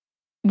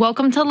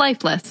Welcome to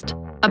Life List,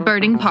 a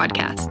birding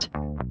podcast.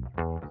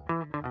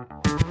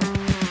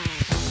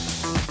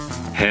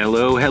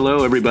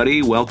 Hello,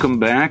 everybody. Welcome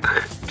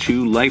back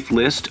to Life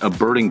List, a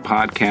birding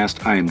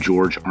podcast. I am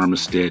George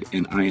Armistead,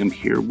 and I am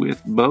here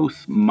with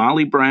both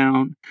Molly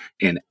Brown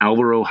and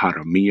Alvaro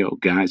Jaramillo.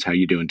 Guys, how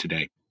you doing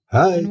today?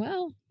 Hi.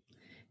 Well,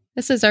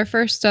 this is our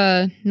first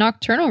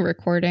nocturnal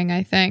recording,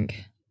 I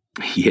think.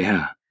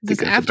 Yeah.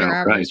 This is after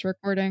hours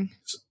recording.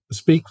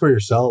 Speak for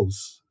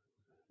yourselves.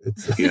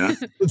 It's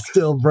it's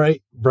still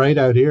bright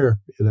out here,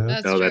 you know.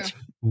 That's true. That's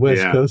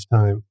West Coast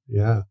time.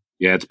 Yeah.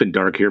 Yeah, it's been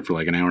dark here for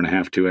like an hour and a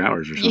half, 2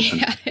 hours or something.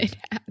 Yeah, it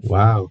has.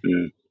 Wow.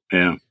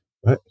 Yeah.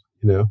 But,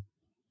 you know.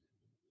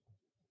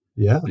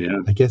 Yeah. Yeah.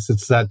 I guess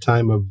it's that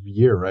time of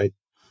year, right?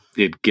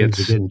 It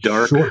gets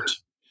dark. Short.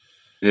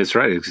 That's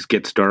right. It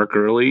gets dark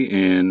early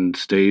and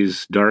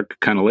stays dark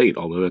kind of late,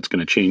 although that's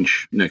going to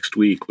change next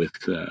week with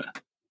the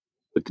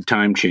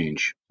time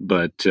change.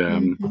 But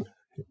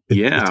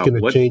It's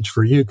going to change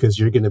for you because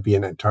you're going to be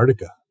in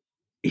Antarctica.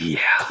 Yeah,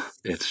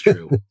 it's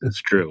true.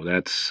 It's true.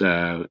 That's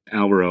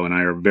Alvaro and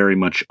I are very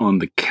much on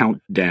the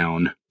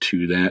countdown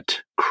to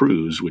that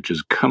cruise, which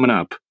is coming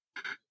up.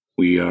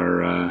 We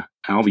are,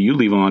 Alva, you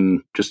leave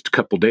on just a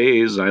couple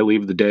days. I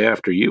leave the day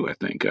after you, I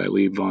think. I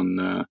leave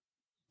on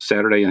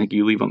Saturday. I think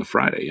you leave on the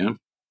Friday, yeah?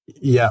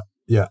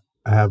 Yeah.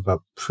 I have a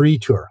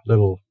pre-tour,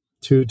 little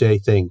 2-day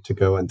thing to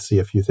go and see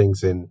a few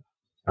things in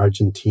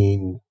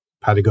Argentina,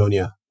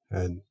 Patagonia,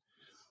 and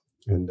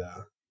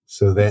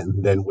so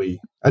then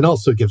we, and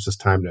also gives us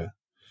time to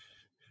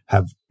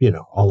have,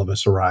 all of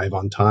us arrive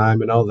on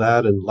time and all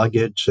that, and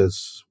luggage,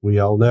 as we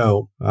all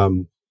know,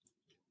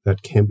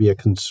 that can be a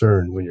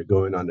concern when you're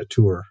going on a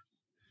tour.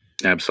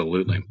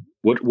 Absolutely.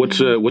 What's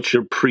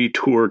your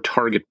pre-tour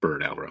target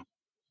bird, Alvaro?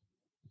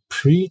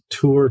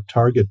 Pre-tour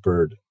target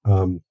bird.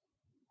 I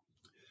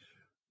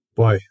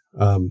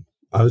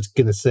was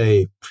going to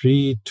say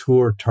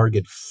pre-tour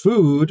target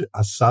food,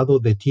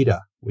 asado de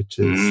tira, which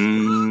is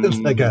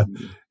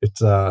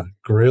it's a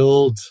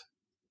grilled,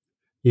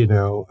 bit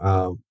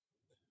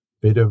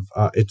of,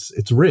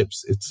 it's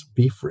ribs, it's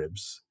beef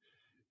ribs.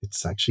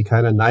 It's actually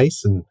kind of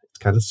nice and it's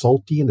kind of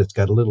salty and it's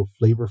got a little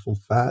flavorful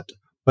fat,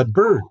 but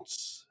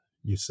birds,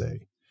 you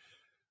say.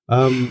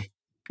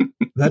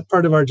 That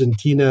part of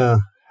Argentina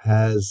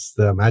has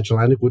the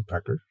Magellanic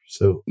woodpecker.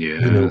 So,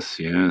 yes.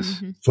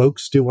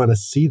 Folks do want to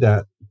see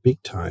that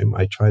big time.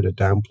 I try to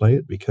downplay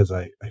it because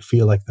I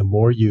feel like the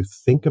more you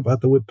think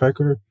about the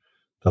woodpecker,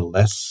 the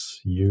less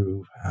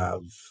you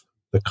have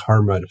the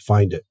karma to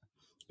find it.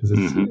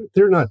 Because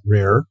they're not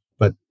rare,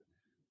 but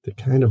they're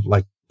kind of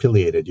like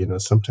pileated,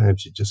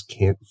 sometimes you just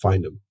can't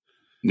find them.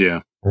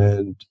 Yeah.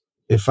 And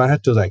if I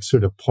had to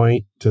sort of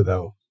point to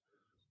the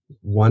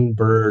one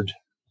bird,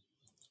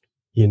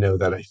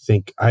 that I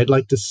think I'd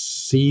like to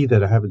see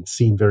that I haven't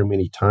seen very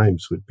many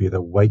times would be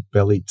the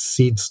white-bellied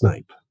seed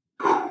snipe.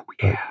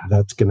 Yeah. But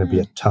that's going to be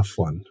a tough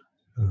one.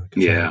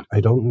 Yeah.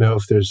 I don't know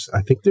if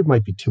I think there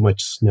might be too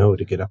much snow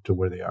to get up to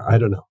where they are. I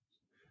don't know.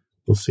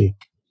 We'll see.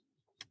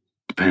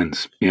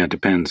 Depends. Yeah, it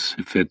depends.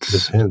 If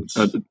it's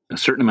a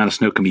certain amount of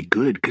snow can be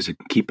good because it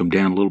can keep them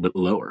down a little bit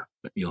lower,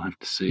 but you'll have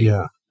to see.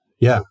 Yeah.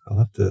 I'll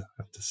have to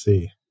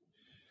see.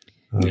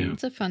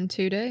 It's a fun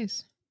 2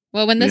 days.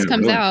 Well, when this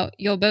comes out,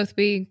 you'll both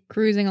be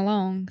cruising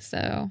along.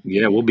 So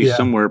we'll be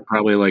somewhere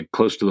probably like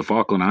close to the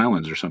Falkland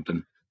Islands or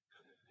something.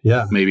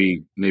 Yeah,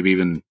 maybe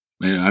even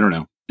I don't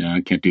know. Yeah, I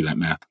can't do that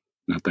math.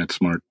 Not that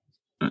smart.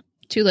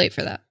 Too late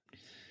for that.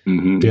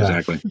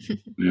 Exactly.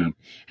 Yeah.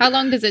 How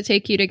long does it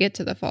take you to get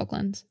to the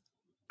Falklands?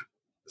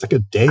 It's like a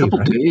day, couple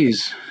right?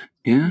 days.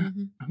 Yeah,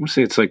 I want to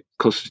say it's like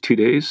close to 2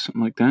 days,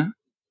 something like that.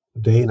 A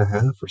day and a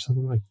half or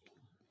something like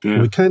that. Yeah.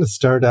 We kind of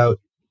start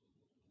out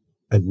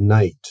at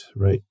night,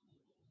 right?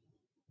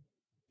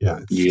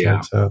 Yeah.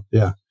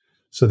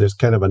 So there's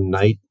kind of a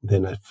night,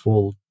 then a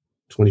full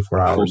 24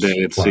 hours. Full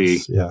day at plus. sea.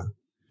 Yeah.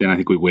 Then I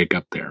think we wake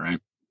up there, right?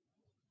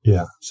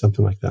 Yeah,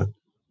 something like that.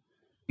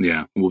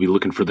 Yeah. We'll be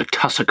looking for the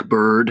tussock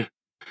bird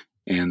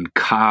and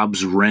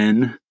Cobb's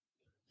wren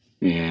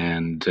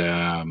and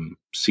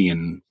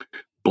seeing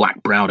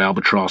black-browed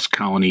albatross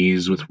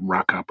colonies with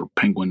rockhopper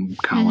penguin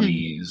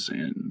colonies,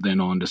 and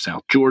then on to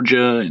South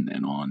Georgia, and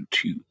then on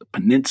to the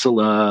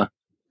peninsula,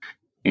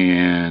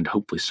 and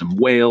hopefully some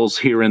whales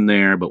here and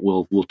there. But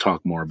we'll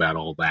talk more about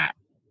all that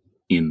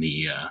in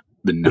the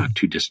not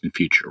too distant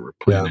future. We're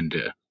planning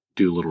to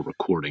do a little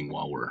recording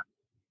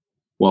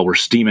while we're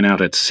steaming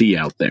out at sea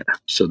out there.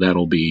 So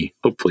that'll be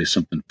hopefully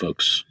something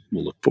folks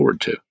will look forward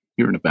to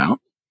hearing about.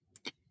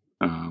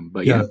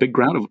 But big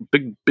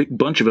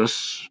bunch of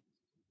us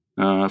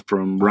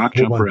from Rock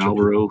Jumper,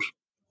 Alvaro.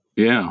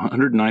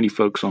 190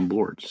 folks on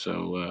board.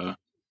 So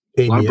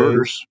a lot of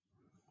birders.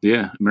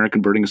 Yeah,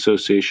 American Birding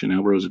Association,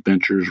 Alvaro's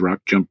Adventures,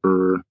 Rock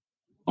Jumper,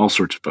 all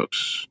sorts of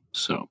folks.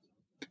 So,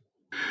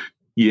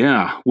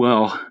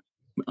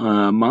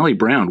 Molly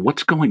Brown,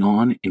 what's going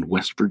on in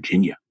West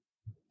Virginia?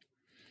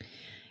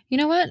 You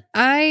know what?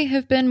 I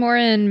have been more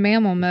in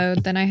mammal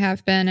mode than I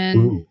have been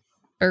in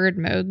bird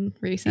mode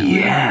recently.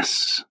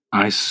 Yes,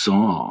 I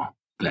saw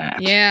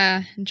that?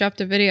 Yeah,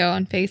 dropped a video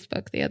on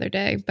Facebook the other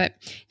day. But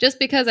just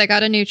because I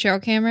got a new trail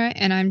camera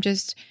and I'm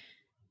just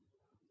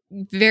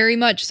very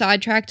much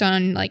sidetracked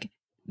on like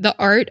the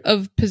art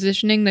of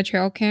positioning the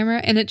trail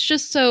camera, and it's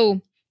just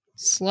so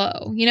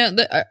slow. You know,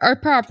 our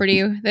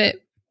property that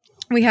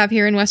we have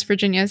here in West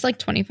Virginia is like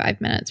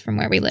 25 minutes from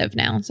where we live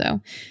now. So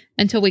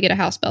until we get a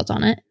house built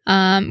on it,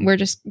 we're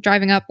just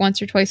driving up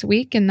once or twice a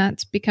week, and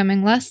that's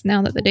becoming less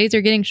now that the days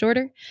are getting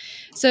shorter.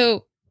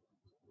 So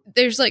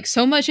there's like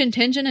so much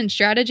intention and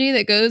strategy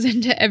that goes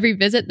into every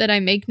visit that I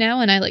make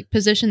now, and I like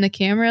position the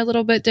camera a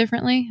little bit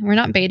differently. We're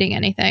not baiting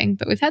anything,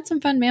 but we've had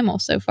some fun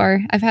mammals so far.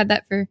 I've had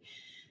that for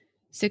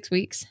 6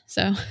 weeks,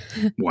 so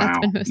wow.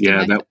 That's been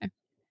most of my time.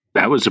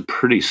 That was a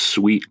pretty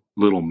sweet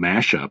little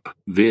mashup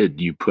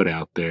vid you put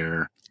out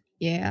there.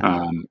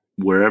 Yeah.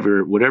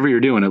 Whatever you're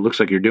doing, it looks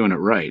like you're doing it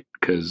right.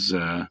 Because,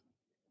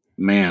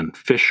 man,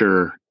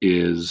 Fisher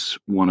is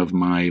one of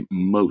my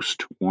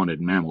most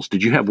wanted mammals.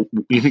 Did you think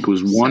it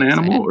was one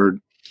animal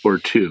or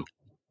two?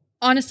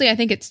 Honestly, I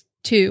think it's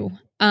two.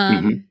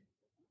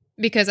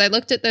 Because I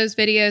looked at those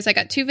videos. I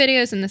got 2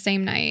 videos in the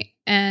same night.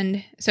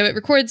 And so it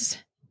records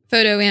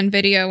photo and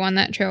video on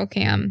that trail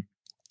cam.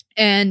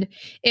 And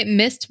it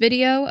missed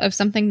video of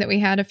something that we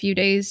had a few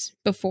days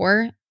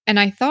before. And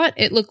I thought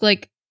it looked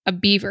like a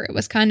beaver. It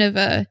was kind of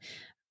a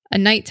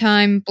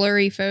nighttime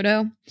blurry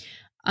photo.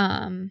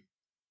 And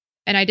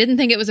I didn't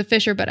think it was a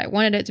fisher, but I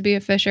wanted it to be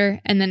a fisher.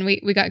 And then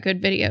we got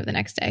good video the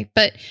next day.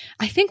 But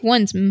I think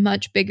one's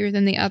much bigger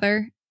than the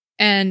other.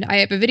 And I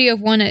have a video of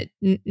one at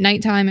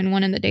nighttime and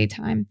one in the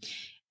daytime.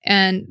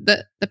 And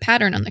the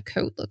pattern on the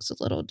coat looks a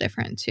little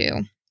different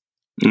too.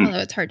 Although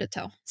it's hard to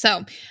tell.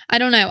 So I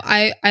don't know.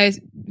 I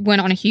went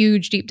on a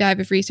huge deep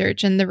dive of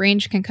research, and the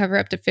range can cover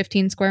up to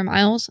 15 square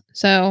miles.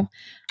 So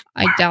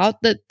I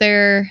doubt that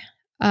they're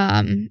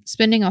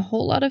spending a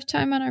whole lot of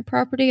time on our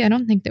property. I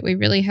don't think that we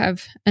really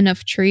have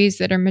enough trees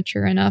that are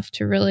mature enough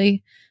to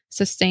really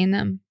sustain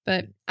them.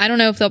 But I don't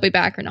know if they'll be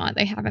back or not.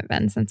 They haven't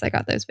been since I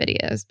got those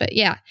videos. But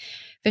yeah,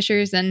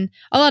 fishers and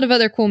a lot of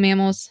other cool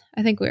mammals.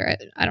 I think we were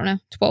at,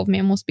 12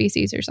 mammal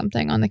species or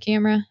something on the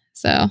camera.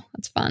 So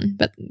that's fun.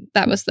 But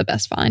that was the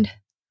best find.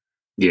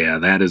 Yeah,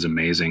 that is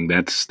amazing.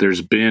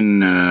 There's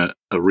been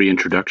a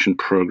reintroduction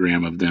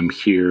program of them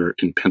here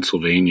in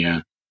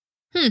Pennsylvania.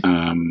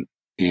 And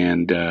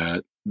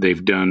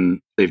they've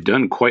done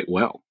quite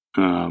well.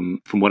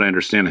 From what I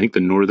understand, I think the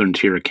northern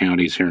tier of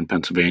counties here in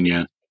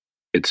Pennsylvania,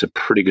 it's a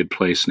pretty good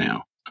place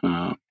now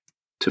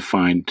to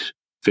find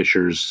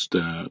fishers.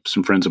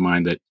 Some friends of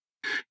mine that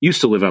used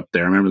to live up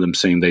there, I remember them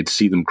saying they'd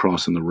see them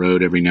crossing the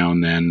road every now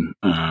and then,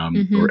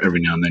 or every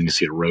now and then you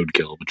see a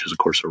roadkill, which is of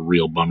course a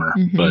real bummer.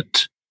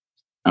 But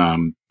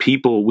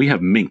we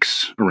have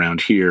minks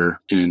around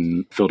here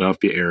in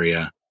Philadelphia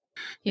area.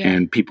 Yeah.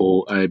 And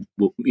people,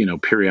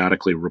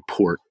 periodically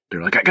report,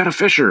 they're like, I got a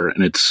fisher.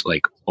 And it's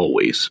like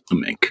always a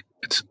mink.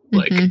 It's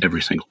like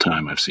every single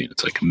time I've seen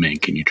it's like a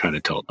mink. And you try to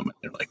tell them, and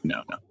they're like,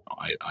 no,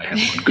 I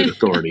have on good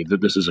authority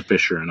that this is a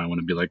fisher. And I want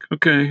to be like,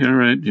 okay, all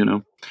right,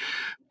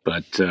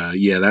 But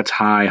that's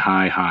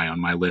high on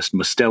my list.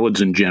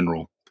 Mustelids in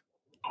general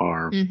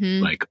are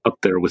like up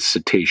there with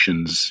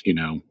cetaceans,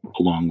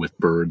 along with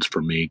birds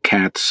for me.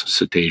 Cats,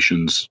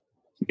 cetaceans,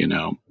 and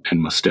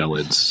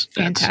mustelids.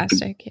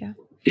 Fantastic, yeah.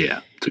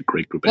 Yeah, it's a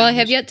great group. Well, I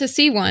have yet to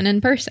see one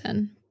in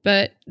person,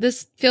 but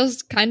this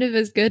feels kind of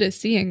as good as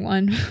seeing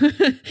one.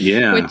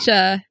 Yeah. Which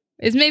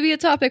is maybe a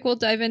topic we'll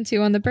dive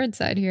into on the bird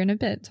side here in a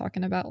bit,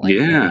 talking about life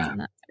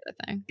and that sort of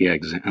thing. Yeah,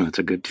 exactly. That's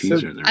a good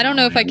teaser there. I don't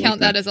know if I count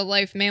that as a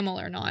life mammal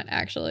or not,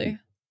 actually.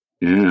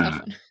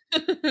 Yeah.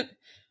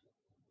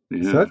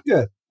 So I've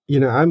got,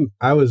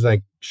 I was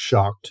like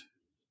shocked.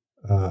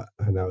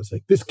 And I was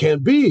like, this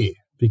can't be,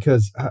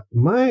 because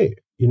my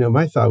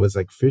thought was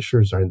like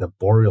fishers are in the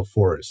boreal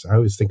forest. I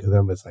always think of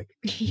them as like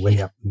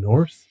way up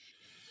north.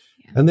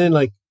 Yeah. And then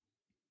like,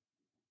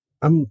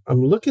 I'm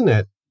looking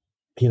at,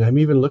 I'm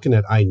even looking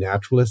at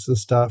iNaturalist and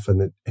stuff.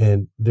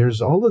 And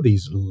there's all of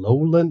these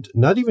lowland,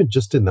 not even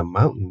just in the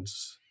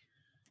mountains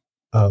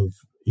of,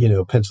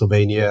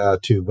 Pennsylvania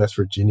to West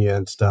Virginia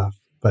and stuff,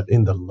 but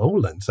in the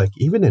lowlands, like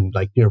even in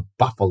like near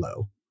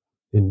Buffalo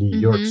in New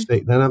York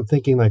State. Then I'm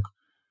thinking like,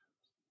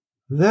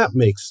 that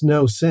makes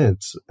no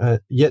sense.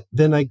 Yet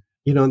then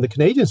on the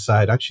Canadian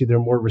side, actually, they're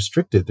more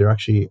restricted. They're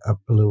actually up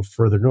a little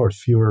further north,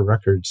 fewer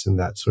records in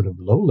that sort of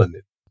lowland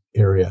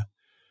area.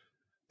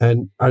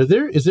 And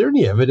is there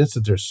any evidence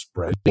that they're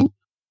spreading?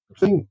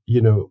 That's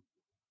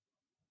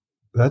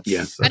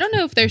I don't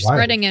know if they're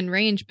spreading in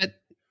range, but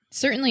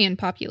certainly in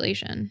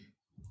population.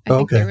 I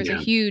think there was a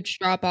huge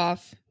drop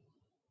off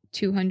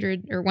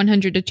 200 or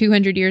 100 to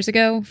 200 years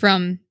ago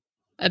from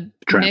a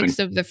mix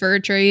of the fur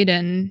trade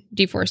and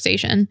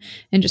deforestation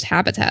and just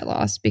habitat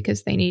loss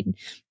because they need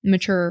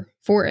mature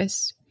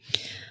forests.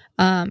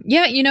 I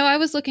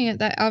was looking at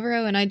that,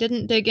 Alvaro, and I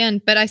didn't dig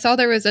in, but I saw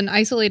there was an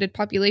isolated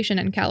population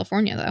in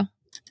California, though.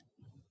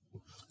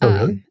 Oh,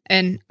 really?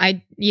 And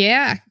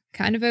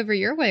kind of over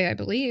your way, I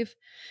believe.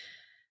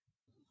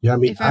 Yeah, I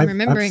mean, if I'm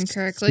remembering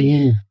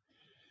correctly.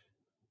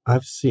 I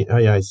see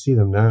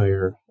them now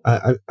here.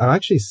 I've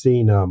actually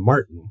seen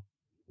martin,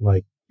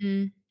 like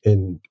in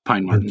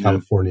Pine martin, in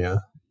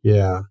California.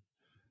 Yeah,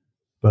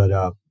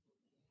 but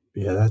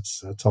yeah,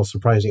 that's all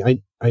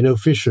surprising. I know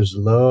fishers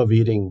love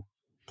eating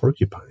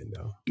porcupine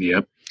though.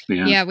 Yep.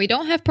 Yeah. Yeah, we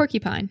don't have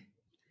porcupine.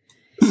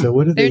 So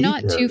what do they They're eat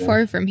not there, too then?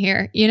 far from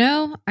here. You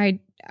know,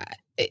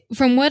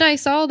 from what I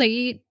saw, they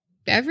eat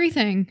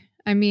everything.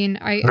 I mean,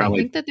 I Probably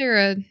think that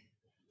they're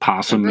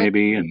possum,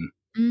 maybe, and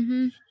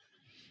Mm-hmm.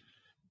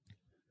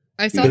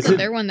 I saw Is that it-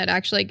 they're one that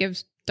actually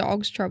gives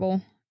dogs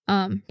trouble.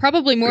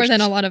 Probably more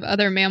than a lot of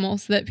other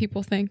mammals that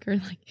people think are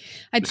like.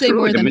 I'd It's say sort of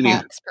more like a than mini-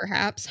 hawks,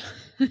 perhaps.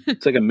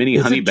 it's like a mini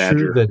Is honey it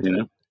true badger. that- You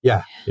know?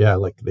 Yeah,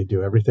 like they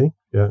do everything.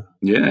 Yeah,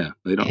 Yeah.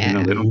 They don't. You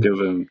know, they don't Yeah. give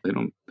a.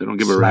 They don't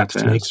give a slap rat's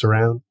snakes ass.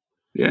 around.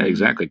 Yeah.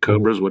 Exactly.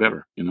 Cobras,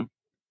 whatever. You know.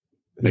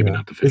 Maybe Yeah.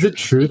 not the Is it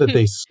fishers. true that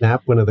they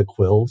snap one of the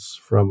quills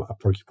from a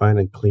porcupine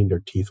and clean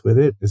their teeth with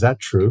it? Is that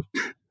true?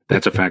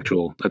 That's a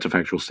factual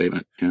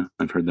statement. Yeah,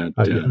 I've heard that.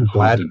 I'm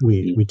glad often.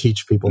 we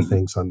teach people Mhm.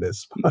 things on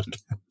this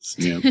podcast.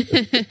 Yeah.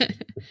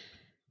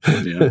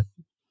 Yeah.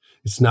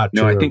 It's not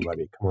No, true, I think-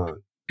 everybody. Come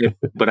on.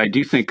 But I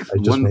do think I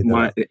just made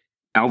that up.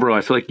 Alvaro,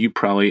 I feel like you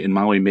probably, and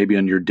Molly, maybe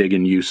on your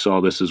digging, you saw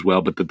this as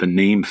well, but that the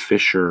name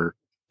Fisher,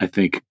 I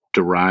think,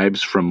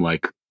 derives from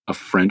like a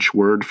French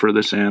word for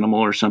this animal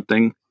or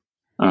something.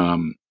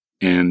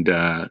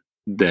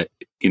 That,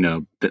 you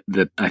know,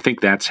 that I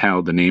think that's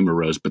how the name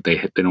arose, but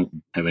they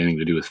don't have anything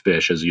to do with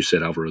fish. As you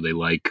said, Alvaro, they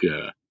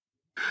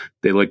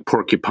like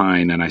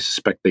porcupine, and I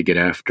suspect they get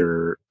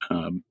after,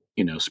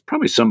 you know,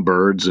 probably some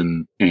birds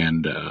and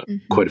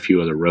quite a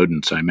few other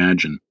rodents, I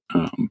imagine.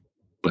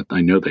 But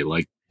I know they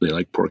like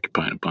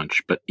porcupine a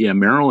bunch. But yeah,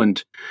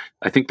 Maryland,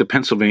 I think the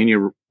Pennsylvania,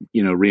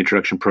 you know,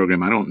 reintroduction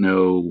program, I don't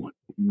know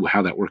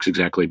how that works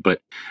exactly,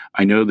 but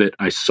I know that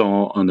I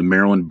saw on the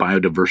Maryland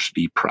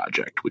Biodiversity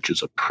Project, which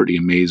is a pretty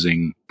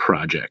amazing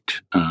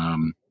project.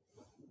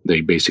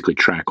 They basically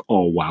track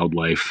all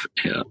wildlife,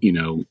 you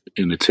know,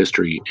 in its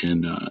history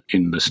in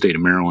the state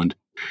of Maryland.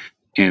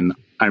 And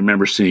I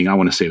remember seeing, I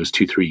want to say it was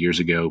 2-3 years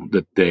ago,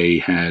 that they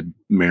had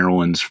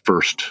Maryland's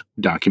first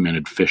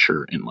documented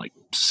fisher in like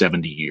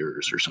 70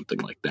 years or something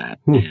like that.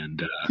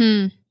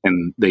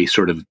 And they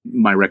sort of,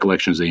 my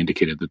recollection is they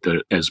indicated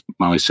that as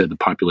Molly said, the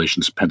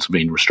populations of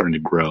Pennsylvania were starting to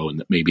grow and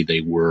that maybe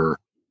they were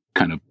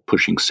kind of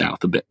pushing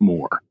south a bit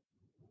more.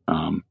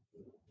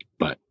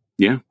 But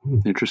yeah,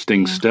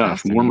 interesting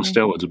stuff. More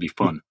Mostellas would be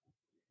fun.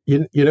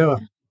 You know,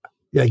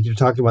 yeah, you're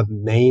talking about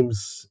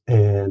names,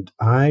 and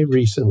I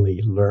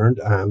recently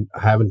learned, I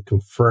haven't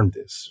confirmed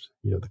this,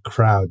 you know, the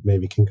crowd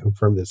maybe can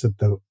confirm this, that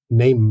the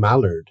name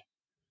mallard,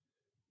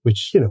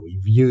 which, you know,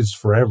 we've used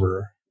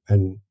forever,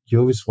 and you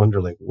always wonder,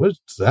 like, what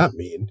does that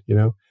mean, you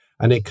know?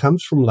 And it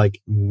comes from,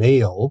 like,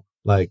 male,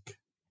 like,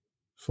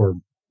 for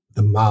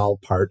the male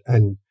part,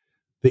 and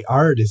the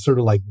ard is sort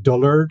of like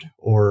dullard,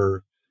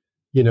 or,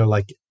 you know,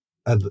 like,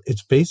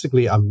 it's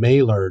basically a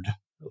malard,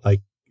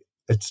 like,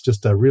 it's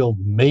just a real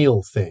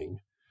male thing.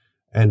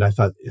 And I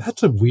thought,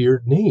 that's a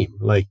weird name.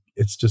 Like,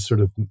 it's just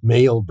sort of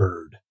male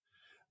bird,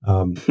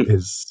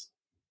 is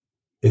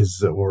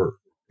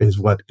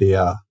what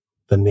the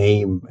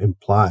name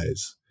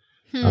implies.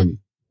 And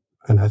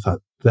I thought,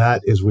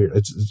 that is weird.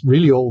 It's a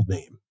really old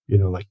name, you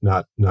know, like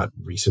not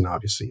recent,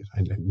 obviously.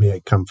 And it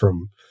may come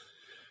from,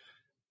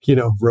 you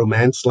know,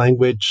 Romance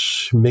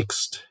language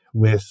mixed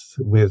with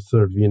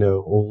sort of, you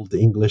know, Old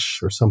English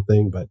or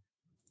something. But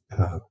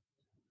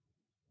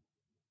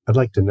I'd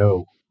like to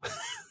know,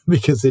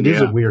 because it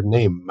is a weird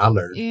name,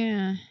 mallard.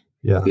 Yeah.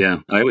 Yeah.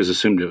 I always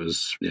assumed it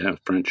was,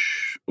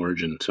 French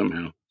origin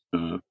somehow.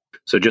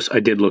 So I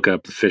did look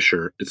up the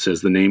Fisher. It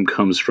says the name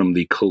comes from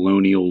the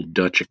colonial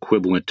Dutch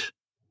equivalent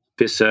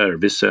Vissa or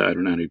Vissa. I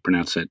don't know how to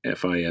pronounce that.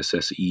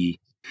 Fisse.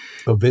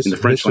 Oh, in the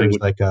French language,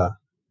 is like a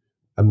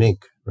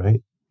mink,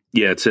 right?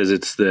 Yeah, it says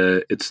it's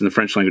in the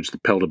French language. The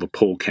pelt of a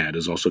polecat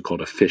is also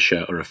called a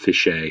fisha or a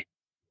fichet.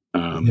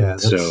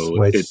 That's so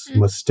why it's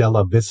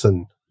Mostella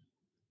Visson,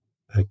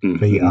 like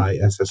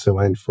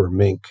Visson for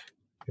mink.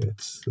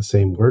 It's the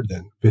same word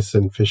then.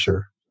 Visson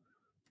fisher.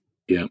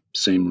 Yeah,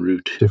 same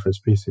root. Different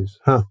species.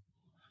 Huh.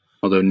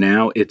 Although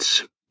now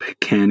it's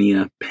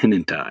Picania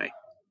pennanti.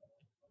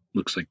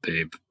 Looks like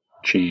they've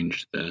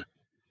changed the...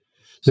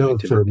 No,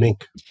 for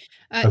mink.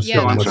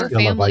 Yeah, the whole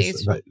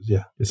families.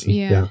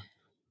 Yeah.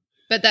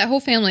 But that whole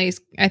family's,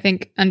 I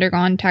think,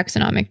 undergone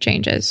taxonomic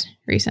changes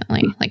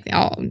recently. Like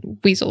all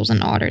weasels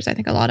and otters, I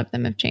think a lot of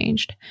them have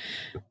changed.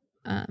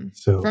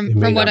 So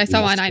from what I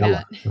saw on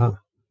INET.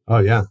 Oh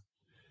yeah.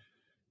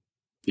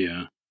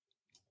 Yeah.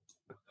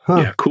 Huh.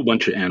 Yeah, cool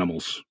bunch of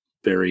animals.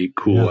 Very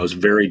cool. Yeah. I was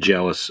very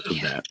jealous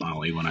of that,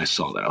 Molly, when I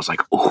saw that. I was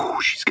like, oh,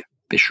 she's got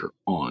Fisher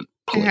on.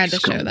 I had to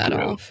show that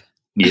off.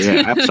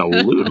 Yeah,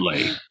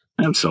 absolutely.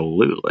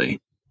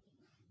 Absolutely.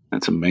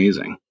 That's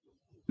amazing.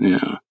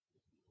 Yeah.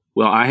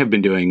 Well, I have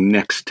been doing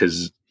next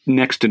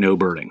to no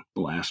birding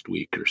the last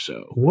week or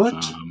so.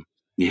 What?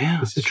 Yeah,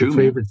 this is your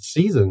favorite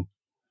season.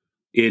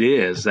 It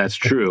is. That's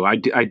true. I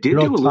did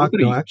do a little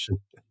bit of action.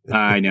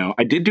 I know.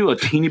 I did do a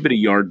teeny bit of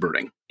yard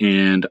birding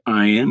and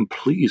I am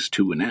pleased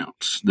to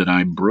announce that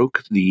I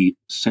broke the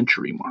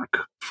century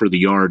mark for the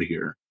yard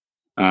here.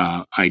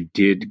 I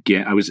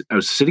was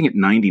sitting at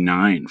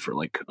 99 for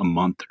like a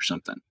month or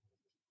something,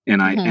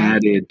 and I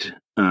added,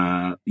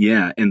 and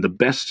the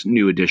best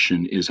new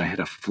addition is I had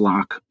a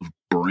flock of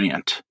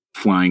brant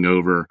flying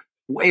over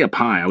way up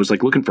high. I was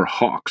like looking for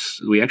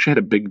hawks. We actually had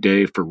a big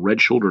day for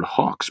red-shouldered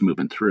hawks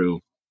moving through.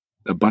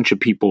 A bunch of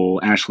people,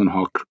 Ashland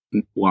Hawk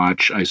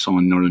Watch, I saw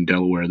in northern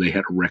Delaware, they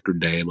had a record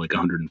day of like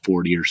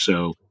 140 or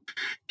so.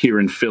 Here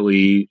in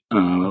Philly,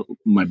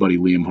 my buddy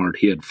Liam Hart,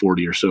 he had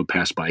 40 or so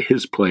pass by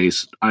his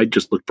place. I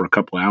just looked for a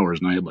couple of hours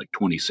and I had like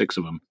 26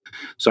 of them.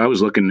 So I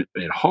was looking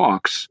at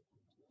hawks,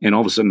 and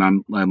all of a sudden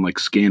I'm like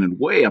scanning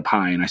way up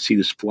high, and I see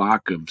this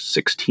flock of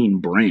 16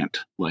 brant,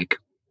 like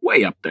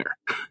way up there.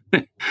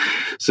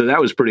 So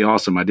that was pretty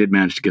awesome. I did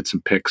manage to get some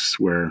pics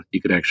where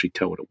you could actually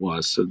tell what it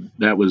was. So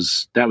that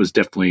was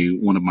definitely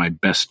one of my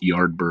best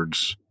yard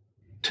birds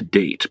to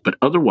date. But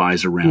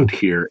otherwise around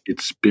here,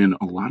 it's been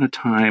a lot of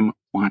time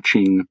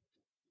watching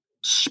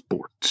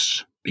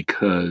sports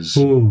because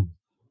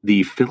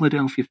the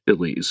Philadelphia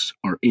Phillies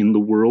are in the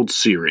World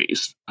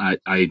Series.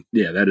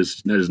 That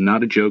is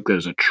not a joke. That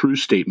is a true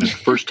statement.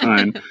 First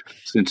time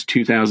since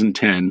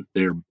 2010,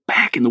 they're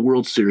back in the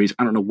World Series.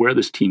 I don't know where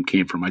this team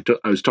came from. I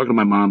was talking to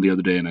my mom the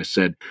other day, and I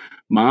said,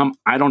 "Mom,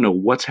 I don't know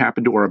what's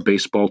happened to our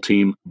baseball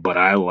team, but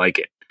I like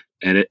it,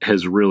 and it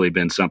has really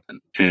been something."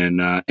 And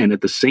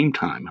at the same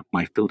time,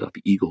 my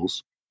Philadelphia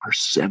Eagles are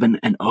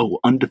 7-0,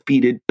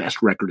 undefeated,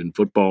 best record in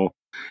football.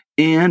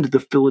 And the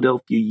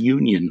Philadelphia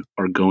Union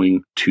are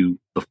going to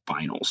the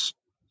finals.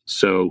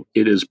 So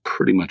it is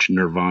pretty much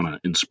nirvana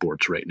in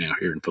sports right now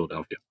here in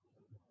Philadelphia.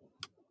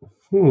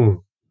 Not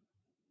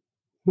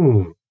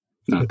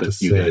that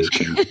you guys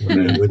can.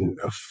 I wouldn't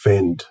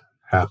offend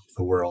half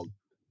the world.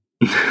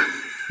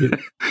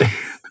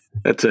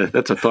 That's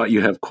a thought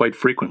you have quite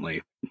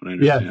frequently. I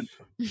understand.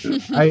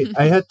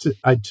 Yeah.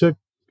 I took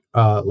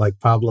like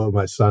Pablo,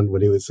 my son,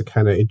 when he was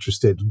kind of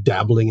interested,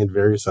 dabbling in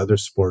various other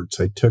sports,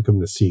 I took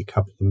him to see a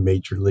couple of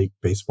Major League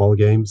Baseball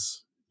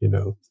games,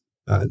 in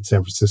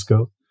San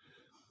Francisco.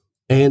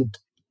 And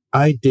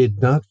I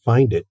did not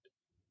find it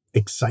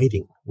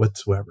exciting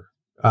whatsoever.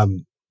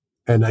 And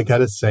I got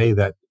to say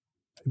that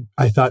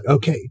I thought,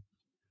 okay,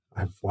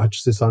 I've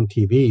watched this on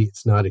TV.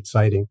 It's not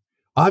exciting.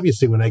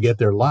 Obviously, when I get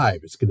there live,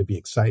 it's going to be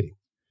exciting.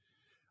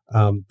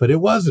 But it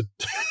wasn't.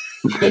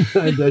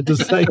 And I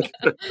just like...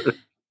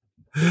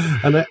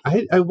 And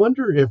I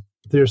wonder if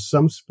there's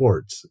some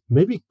sports,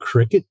 maybe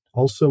cricket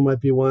also might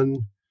be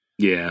one.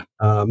 Yeah.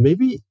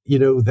 Maybe,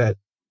 that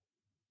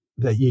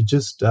you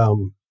just,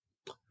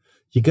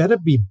 you got to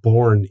be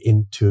born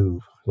into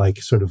like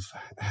sort of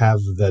have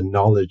the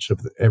knowledge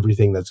of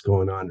everything that's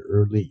going on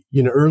early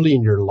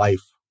in your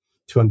life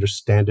to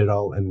understand it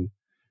all and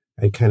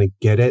kind of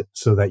get it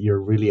so that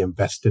you're really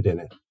invested in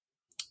it.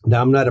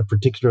 Now, I'm not a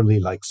particularly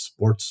like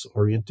sports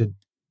oriented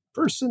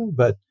person,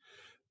 but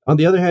on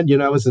the other hand,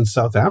 I was in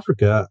South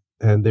Africa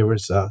and there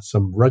was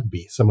some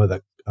rugby, some of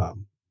the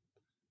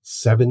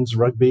sevens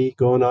rugby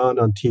going on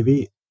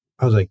TV.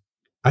 I was like,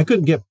 I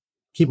couldn't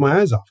keep my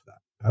eyes off of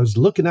that. I was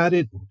looking at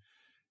it,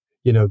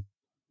 and,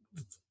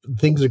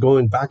 things are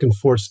going back and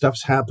forth,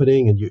 stuff's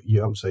happening, and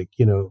I was like,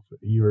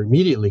 you're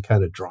immediately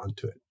kind of drawn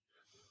to it.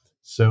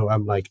 So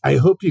I'm like, I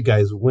hope you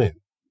guys win,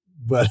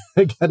 but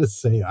I gotta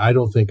say, I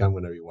don't think I'm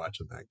going to be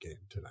watching that game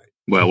tonight.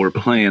 Well, we're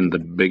playing the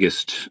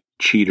biggest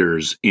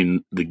cheaters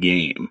in the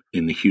game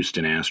in the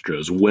Houston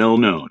Astros, well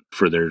known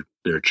for their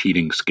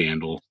cheating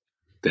scandal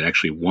that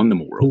actually won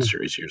them a World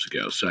Series years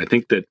ago. So I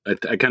think that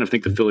I kind of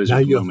think the Phillies now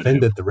are you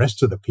offended the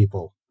rest of the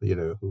people,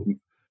 who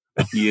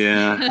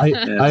yeah.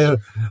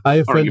 I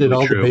offended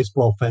all the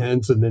baseball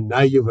fans, and then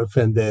now you've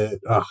offended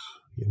but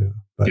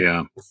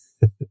yeah.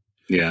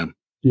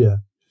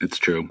 It's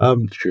true.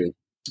 It's true.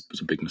 It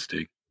was a big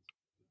mistake.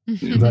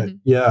 Yeah.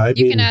 But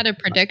you can add a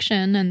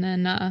prediction, and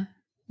then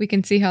we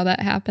can see how that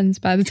happens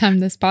by the time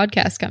this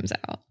podcast comes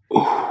out.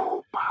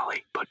 Oh,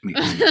 Molly, put me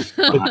on the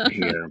spot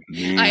here,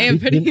 man. I am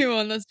putting you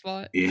on the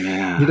spot.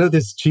 Yeah.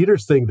 This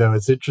cheaters thing, though,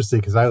 it's interesting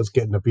because I was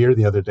getting a beer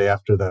the other day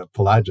after the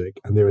Pelagic,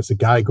 and there was a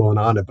guy going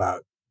on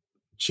about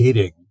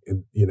cheating,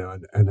 and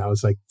and I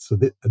was like, so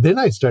then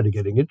I started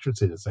getting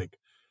interested. It's like,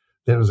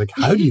 then I was like,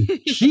 how do you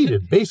cheat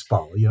in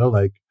baseball?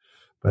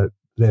 But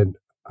then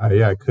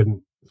I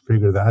couldn't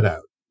figure that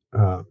out.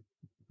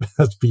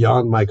 That's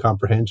beyond my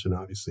comprehension,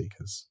 obviously.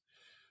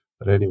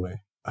 But anyway,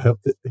 I hope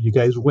that you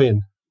guys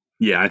win.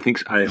 Yeah,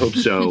 I hope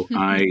so.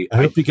 I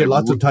hope you get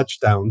lots of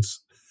touchdowns.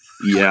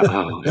 Yeah.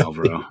 Oh,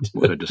 Alvaro,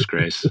 what a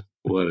disgrace!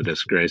 What a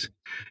disgrace!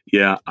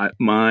 Yeah,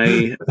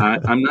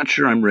 I'm not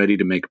sure I'm ready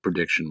to make a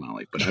prediction,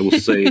 Molly, but I will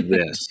say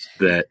this: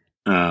 that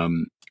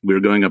we're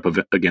going up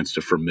against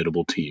a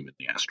formidable team in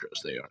the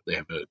Astros.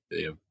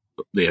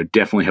 They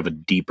definitely have a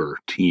deeper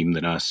team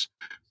than us.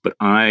 But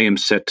I am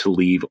set to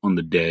leave on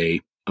the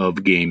day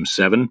of Game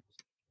 7,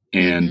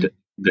 and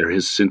there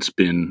has since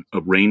been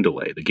a rain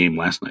delay. The game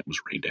last night was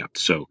rained out,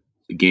 so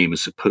the game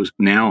is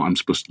I'm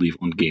supposed to leave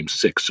on game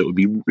 6. So it would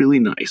be really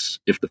nice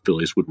if the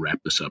Phillies would wrap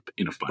this up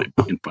in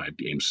 5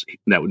 games.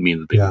 That would mean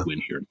that they would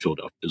win here in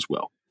Philadelphia as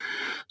well.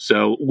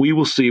 So we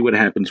will see what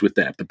happens with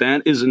that. But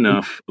that is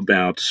enough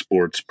about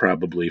sports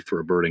probably for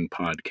a birding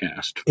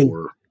podcast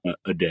for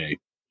a day.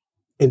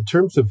 In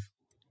terms of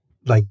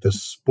like the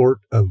sport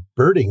of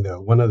birding, though,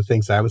 one of the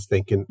things I was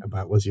thinking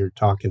about was you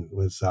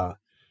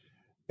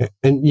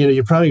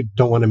probably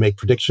don't want to make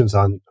predictions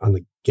on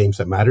the games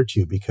that matter to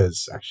you,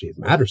 because actually it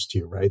matters to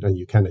you, right? And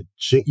you kind of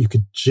you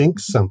could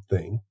jinx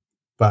something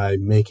by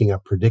making a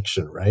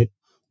prediction, right?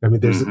 I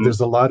mean,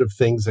 there's a lot of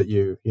things that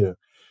you know.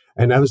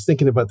 And I was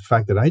thinking about the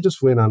fact that I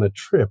just went on a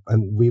trip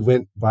and we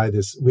went by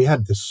we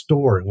had this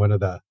store in one of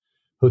the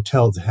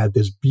hotels that had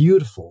this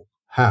beautiful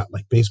hat,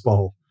 like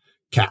baseball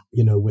cap,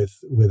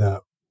 with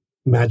a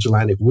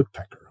Magellanic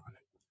woodpecker on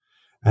it.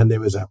 And there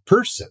was a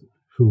person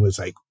who was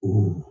like,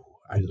 ooh,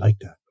 I like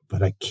that,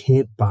 but I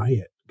can't buy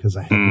it because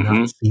I have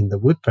not seen the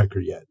woodpecker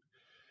yet.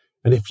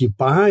 And if you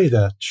buy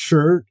the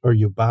shirt or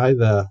you buy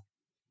the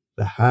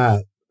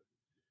hat,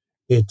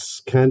 it's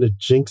kind of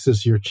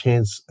jinxes your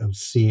chance of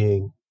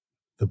seeing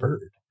the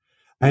bird.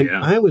 And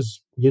I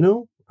was,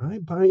 I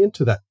buy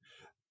into that.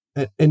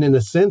 And in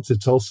a sense,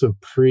 it's also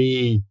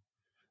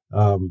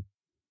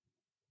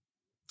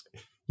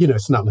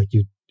it's not like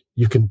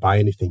you can buy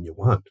anything you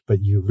want,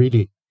 but you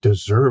really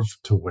deserve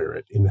to wear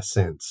it in a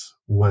sense.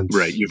 Once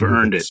you've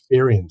earned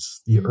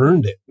experience, you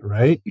earned it,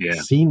 right?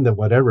 Yeah. Seen the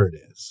whatever it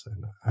is.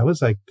 And I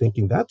was like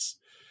thinking there's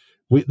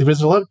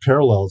a lot of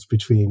parallels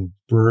between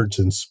birds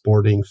and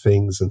sporting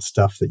things and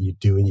stuff that you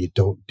do and you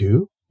don't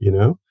do,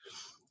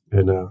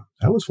 And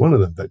that was one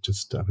of them that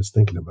I was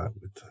thinking about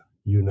with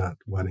you not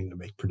wanting to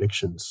make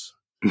predictions.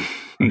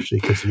 Actually,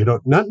 because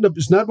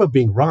it's not about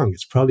being wrong.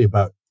 It's probably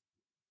about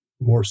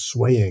more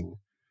swaying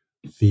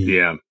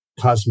the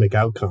cosmic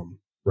outcome,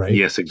 right?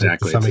 Yes,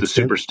 exactly. It's the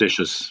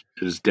superstitious.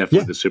 It is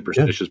definitely the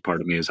superstitious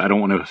part of me. Is I don't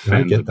want to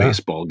offend the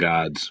baseball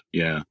gods.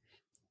 Yeah,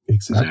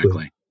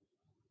 exactly.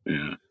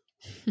 Yeah,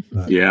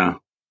 yeah.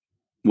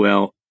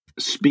 Well,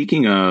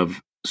 speaking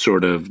of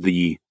sort of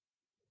the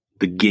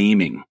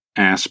gaming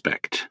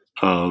aspect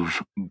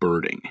of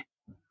birding,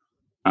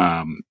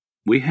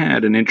 we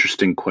had an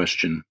interesting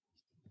question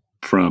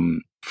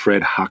from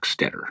Fred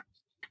Hochstetter,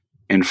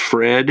 and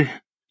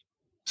Fred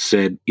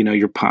said,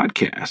 your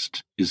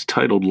podcast is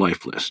titled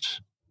Life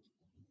List.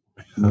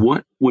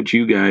 What would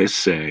you guys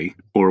say,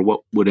 or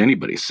what would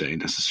anybody say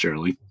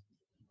necessarily,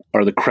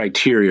 are the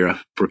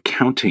criteria for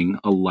counting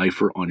a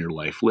lifer on your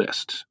life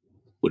list?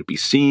 Would it be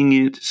seeing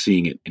it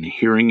and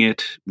hearing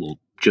it? Will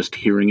just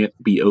hearing it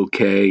be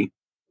okay?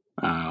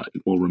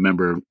 We'll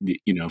remember,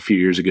 a few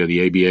years ago,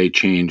 the ABA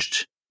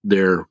changed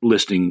their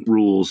listing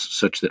rules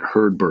such that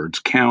herd birds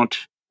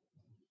count.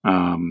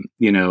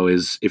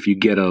 Is if you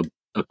get a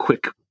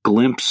quick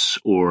glimpse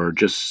or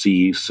just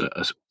see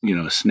a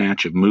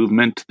snatch of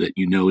movement that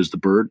is the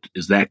bird,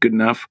 is that good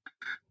enough?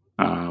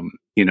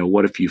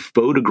 What if you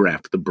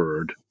photograph the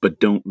bird but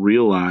don't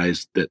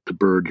realize that the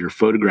bird you're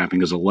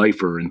photographing is a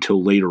lifer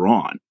until later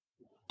on?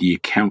 Do you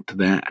count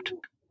that?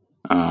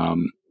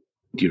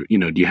 Do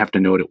you have to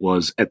know what it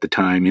was at the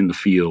time in the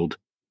field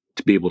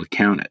to be able to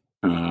count it?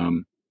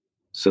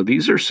 So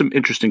these are some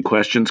interesting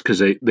questions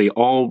because they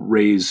all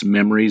raise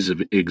memories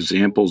of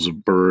examples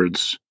of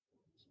birds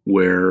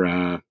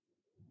where,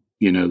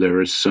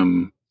 there is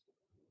some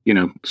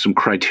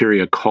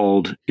criteria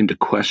called into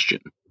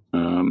question.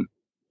 And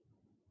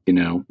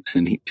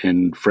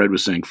Fred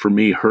was saying, for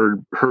me,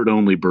 herd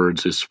only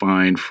birds is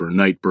fine for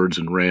night birds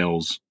and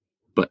rails,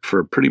 but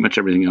for pretty much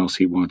everything else,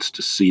 he wants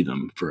to see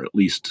them for at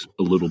least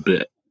a little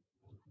bit.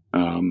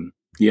 I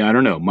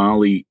don't know,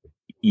 Molly,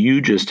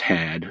 you just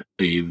had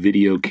a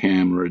video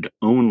camera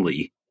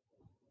only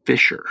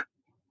fisher.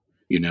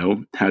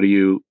 How do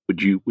you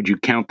would you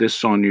count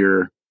this on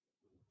your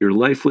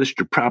life list,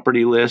 your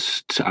property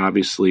list?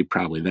 Obviously,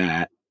 probably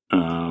that.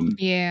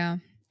 Yeah.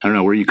 I don't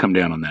know where you come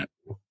down on that.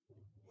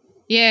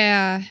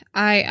 Yeah,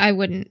 I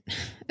wouldn't.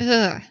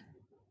 Ugh.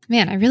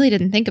 Man, I really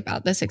didn't think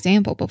about this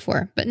example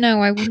before, but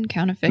no, I wouldn't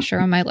count a fisher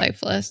on my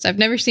life list. I've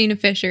never seen a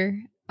fisher.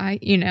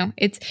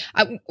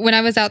 When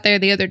I was out there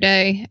the other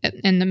day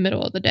in the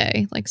middle of the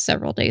day, like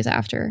several days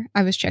after,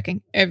 I was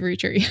checking every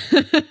tree.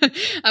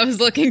 I was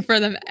looking for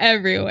them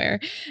everywhere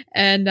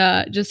and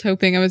just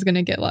hoping I was going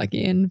to get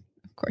lucky. And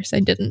of course I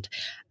didn't.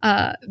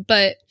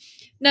 But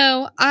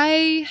no,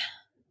 I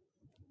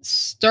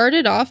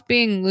started off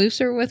being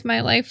looser with my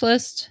life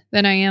list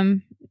than I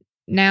am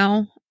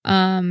now.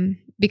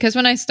 Because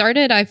when I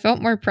started, I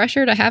felt more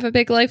pressure to have a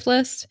big life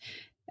list,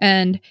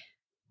 and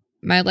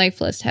my life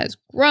list has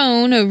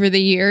grown over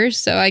the years.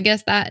 So I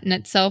guess that in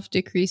itself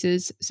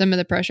decreases some of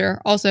the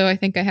pressure. Also, I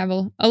think I have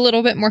a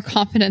little bit more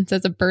confidence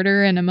as a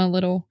birder, and I'm a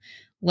little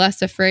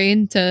less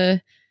afraid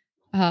to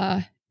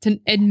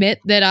admit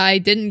that I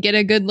didn't get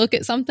a good look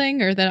at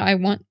something, or that I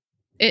want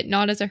it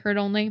not as a herd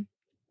only.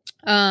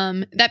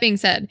 That being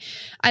said,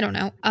 I don't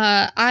know.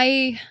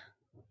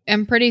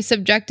 am pretty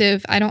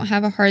subjective. I don't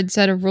have a hard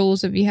set of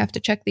rules of you have to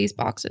check these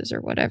boxes or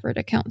whatever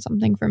to count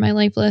something for my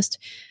life list.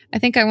 I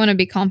think I want to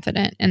be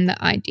confident in the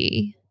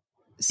ID.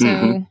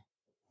 So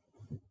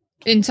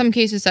in some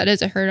cases that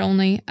is a herd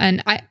only.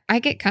 And I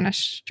get kind of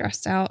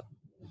stressed out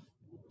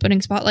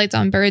putting spotlights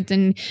on birds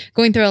and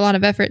going through a lot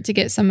of effort to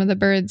get some of the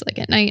birds like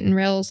at night and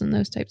rails and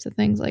those types of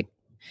things like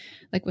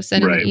was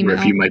said in the email.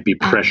 Where if you might be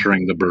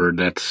pressuring the bird,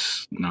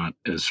 that's not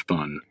as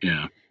fun.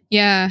 Yeah.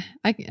 Yeah,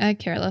 I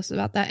care less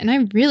about that. And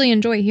I really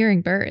enjoy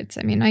hearing birds.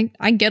 I mean,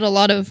 I get a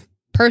lot of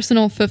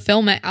personal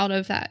fulfillment out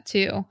of that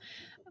too.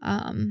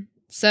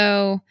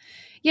 So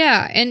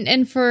yeah,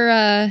 and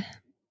for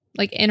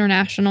like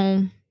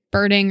international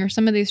birding or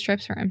some of these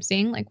trips where I'm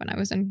seeing, like when I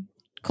was in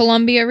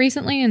Colombia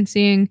recently and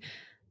seeing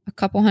a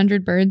couple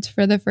hundred birds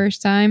for the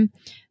first time,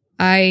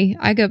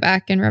 I go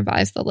back and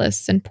revise the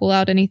lists and pull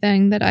out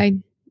anything that I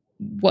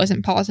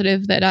wasn't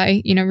positive that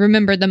I,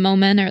 remembered the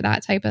moment or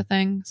that type of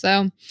thing.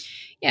 So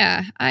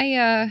yeah,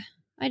 I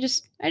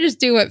just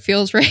do what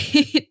feels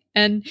right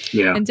and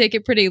take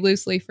it pretty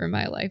loosely for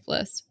my life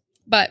list.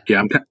 But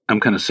yeah, I'm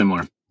kind of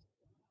similar.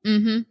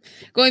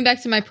 Going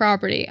back to my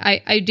property,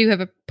 I do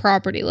have a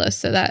property list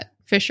so that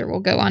Fisher will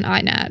go on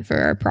INAT for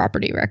our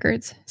property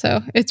records.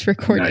 So it's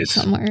recorded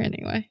somewhere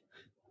anyway.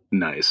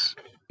 Nice.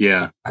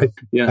 Yeah. I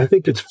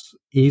think it's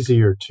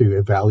easier to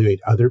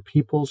evaluate other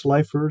people's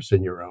lifers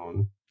than your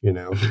own,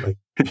 like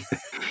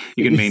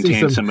you can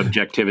maintain some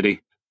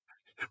objectivity.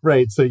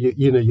 Right. So,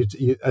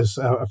 you as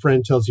a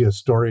friend tells you a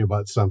story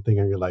about something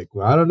and you're like,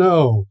 well, I don't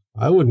know.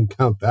 I wouldn't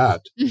count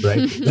that.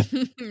 Right.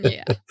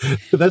 Yeah.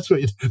 That's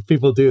what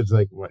people do. It's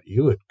like, what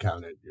you would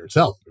count it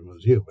yourself. If it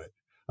was you, but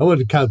I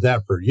wouldn't count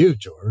that for you,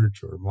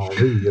 George or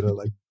Molly,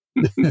 like.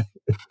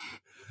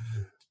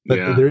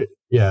 But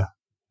yeah.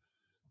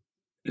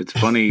 It's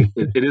funny.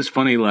 It is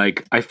funny.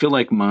 Like, I feel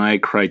like my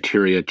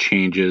criteria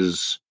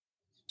changes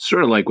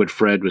sort of like what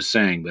Fred was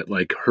saying, that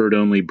like herd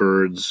only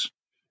birds,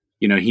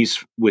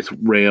 he's with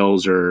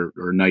rails or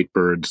night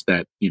birds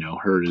that,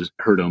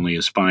 herd only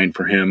is fine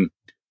for him.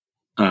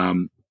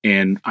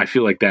 And I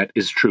feel like that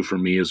is true for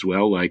me as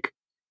well. Like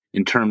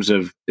in terms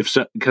of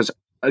because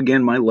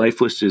again, my life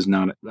list is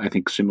not, I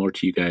think similar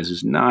to you guys,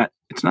 it's not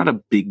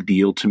a big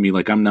deal to me.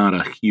 Like I'm not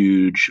a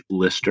huge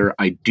lister.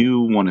 I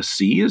do want to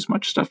see as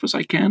much stuff as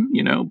I can,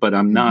 but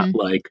I'm not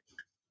like,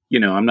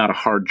 I'm not a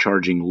hard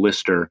charging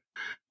lister.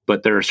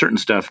 But there are certain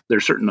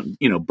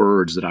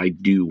birds that I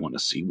do want to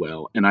see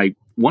well. And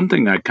one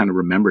thing that I kind of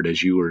remembered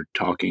as you were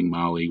talking,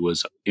 Molly,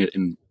 was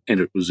and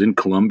it was in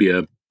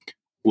Colombia,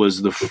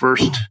 was the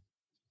first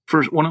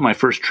one of my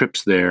first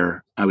trips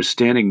there. I was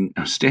standing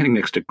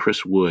next to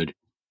Chris Wood,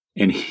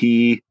 and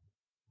he,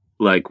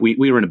 like, we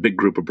were in a big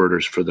group of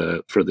birders for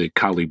the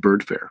Cali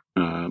Bird Fair,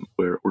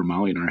 where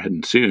Molly and I are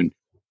heading soon.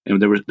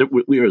 And there was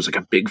like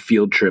a big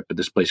field trip at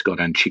this place called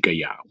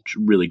Anchicaya, which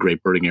is a really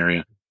great birding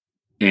area.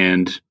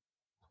 And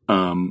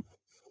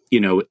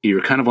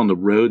you're kind of on the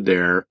road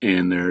there,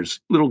 and there's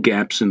little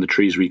gaps in the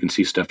trees where you can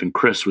see stuff. And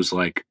Chris was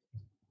like,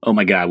 "Oh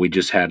my God, we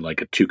just had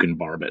like a toucan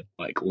barbet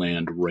like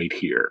land right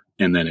here,"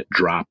 and then it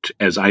dropped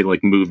as I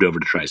like moved over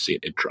to try to see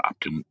it. It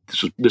dropped, and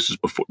this is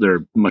before.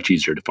 They're much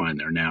easier to find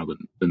there now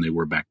than they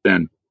were back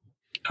then.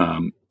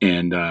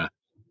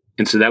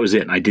 And so that was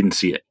it. And I didn't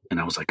see it, and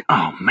I was like,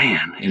 "Oh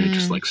man!" And it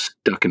just like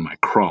stuck in my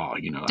craw.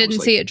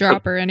 Didn't see it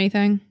drop or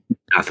anything.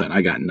 Nothing.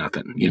 I got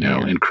nothing.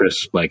 And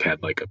Chris like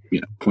had like a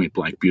point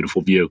blank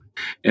beautiful view.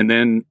 And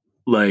then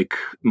like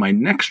my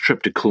next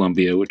trip to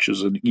Colombia, which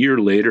was a year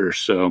later or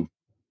so,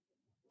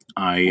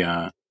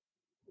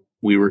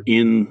 we were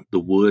in the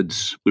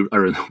woods. We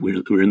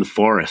were in the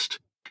forest,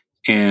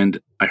 and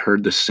I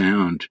heard the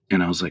sound,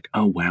 and I was like,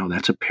 "Oh wow,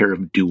 that's a pair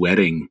of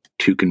duetting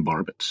toucan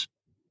barbets."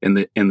 And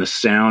the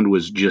sound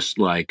was just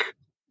like,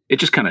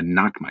 it just kind of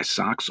knocked my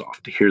socks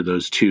off to hear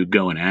those two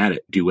going at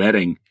it,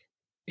 duetting.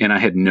 And I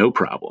had no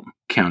problem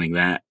counting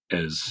that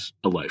as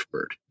a life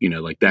bird.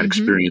 Like that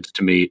experience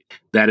to me,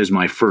 that is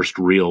my first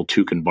real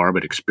toucan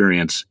barbet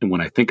experience. And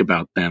when I think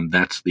about them,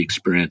 that's the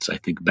experience I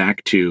think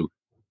back to.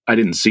 I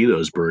didn't see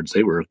those birds.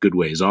 They were a good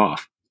ways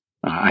off.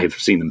 I've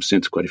seen them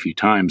since quite a few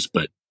times,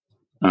 but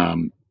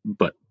when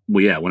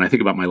I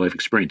think about my life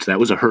experience,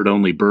 that was a herd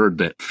only bird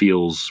that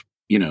feels,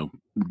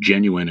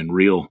 genuine and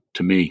real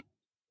to me.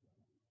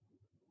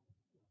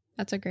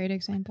 That's a great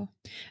example.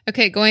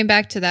 Okay, going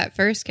back to that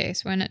first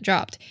case when it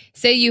dropped.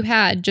 Say you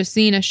had just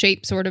seen a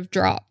shape sort of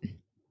drop.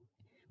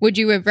 Would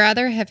you have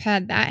rather have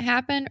had that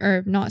happen or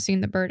have not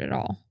seen the bird at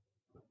all?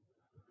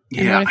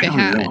 Yeah, I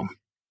don't know.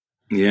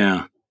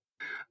 Yeah.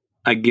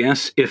 I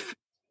guess if,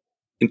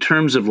 in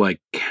terms of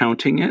like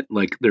counting it,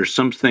 like there's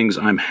some things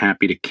I'm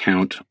happy to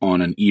count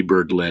on an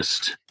eBird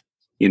list,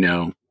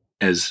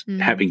 as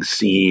having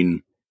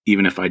seen,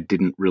 even if I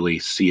didn't really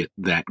see it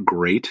that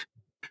great.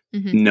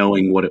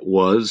 Knowing what it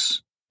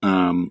was,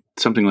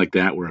 something like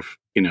that, where if,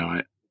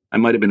 I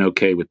might have been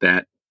okay with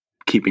that,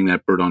 keeping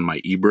that bird on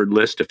my eBird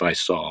list if I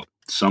saw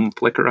some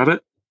flicker of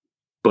it.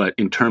 But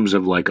in terms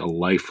of like a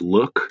life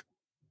look,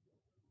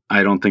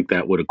 I don't think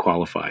that would have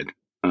qualified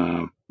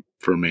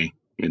for me,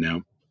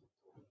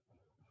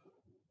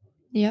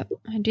 Yep,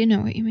 I do know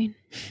what you mean.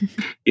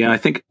 Yeah, I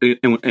think,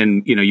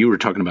 and you were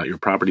talking about your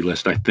property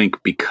list. I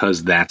think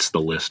because that's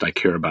the list I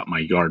care about, my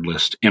yard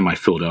list and my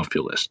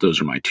Philadelphia list. Those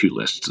are my two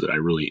lists that I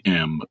really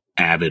am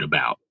avid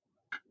about.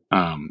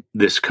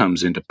 This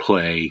comes into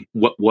play.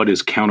 What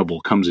is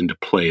countable comes into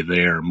play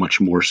there much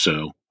more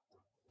so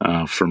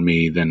for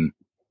me than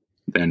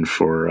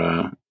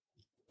for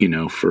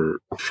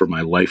for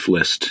my life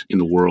list in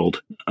the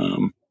world.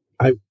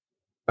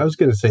 I was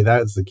going to say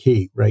that is the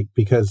key, right?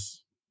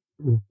 Because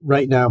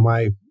right now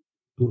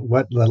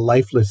what the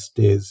life list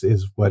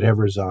is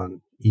whatever's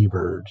on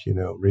eBird,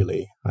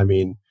 really. I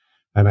mean,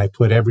 and I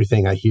put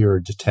everything I hear or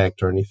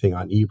detect or anything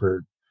on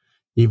eBird,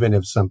 even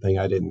if something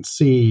I didn't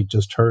see,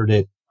 just heard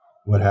it,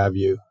 what have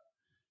you.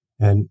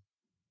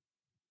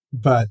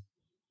 But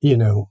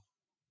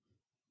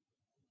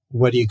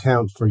what do you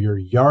count for your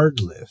yard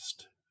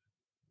list,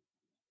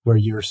 where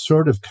you're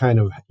sort of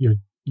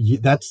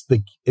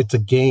it's a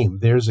game.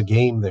 There's a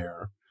game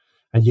there,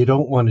 and you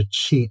don't want to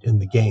cheat in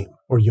the game,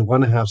 or you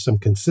want to have some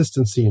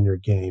consistency in your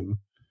game.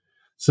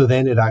 So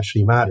then it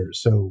actually matters.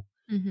 So,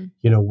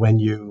 when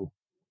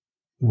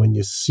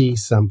you see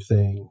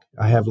something,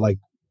 I have like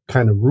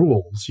kind of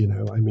rules,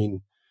 I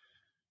mean,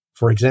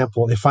 for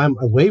example, if I'm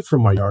away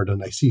from my yard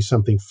and I see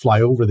something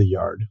fly over the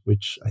yard,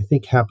 which I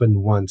think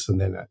happened once, and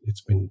then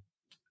it's been,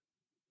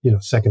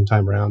 second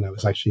time around, I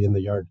was actually in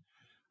the yard.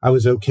 I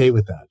was okay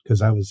with that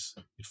because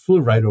it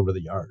flew right over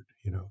the yard,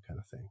 kind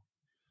of thing.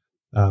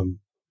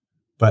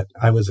 But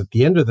I was at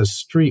the end of the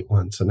street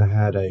once, and I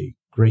had a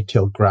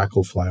great-tailed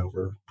grackle fly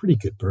over, pretty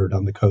good bird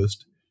on the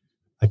coast.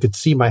 I could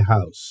see my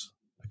house.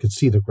 I could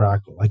see the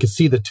grackle. I could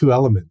see the two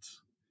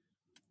elements,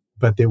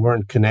 but they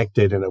weren't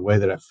connected in a way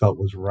that I felt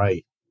was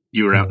right.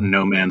 You were out in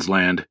no man's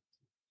land.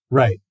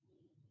 Right.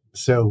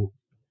 So,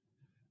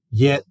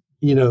 yet,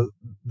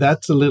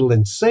 that's a little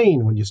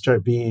insane when you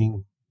start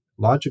being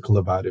logical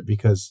about it,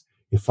 because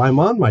if I'm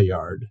on my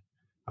yard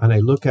and I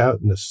look out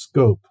in the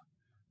scope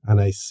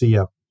and I see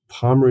a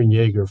Pomeranian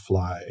Jaeger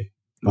fly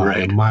by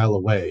a mile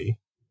away,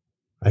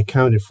 I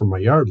counted from my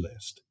yard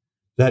list.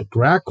 That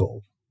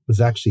grackle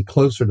was actually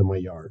closer to my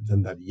yard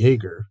than that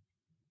Jaeger.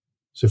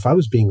 So if I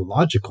was being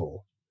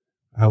logical,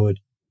 I would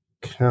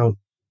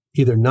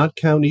either not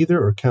count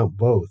either or count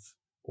both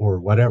or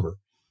whatever.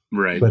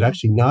 Right. But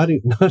actually not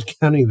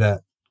counting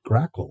that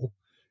grackle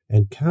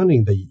and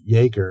counting the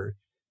Jaeger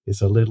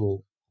is a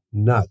little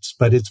nuts,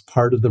 but it's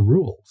part of the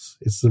rules.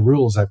 It's the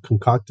rules I've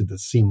concocted that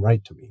seem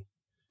right to me.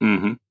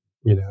 Mm-hmm.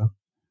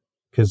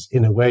 Because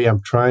in a way,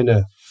 I'm trying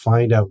to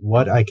find out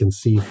what I can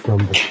see from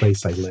the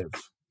place I live,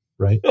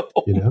 right? Oh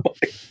my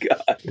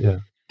God. Yeah.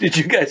 Did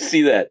you guys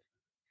see that?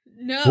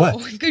 No.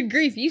 What? Good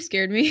grief, you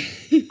scared me.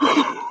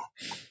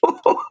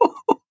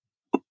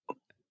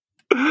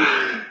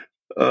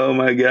 Oh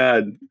my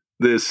God.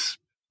 This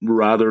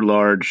rather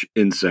large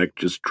insect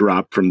just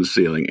dropped from the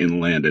ceiling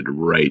and landed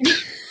right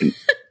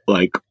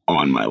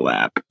on my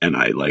lap, and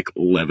I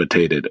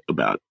levitated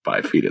about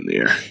 5 feet in the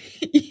air.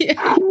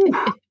 Yeah.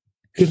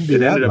 Couldn't be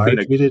that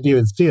large. We didn't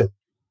even see it.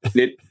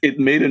 It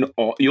made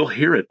you'll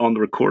hear it on the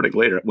recording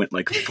later. It went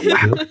like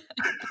flap.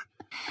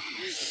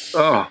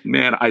 Oh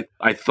man,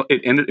 I thought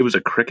it was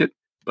a cricket,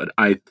 but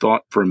I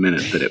thought for a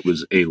minute that it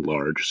was a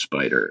large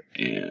spider,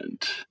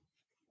 and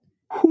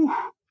whew,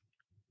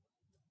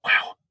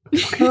 wow.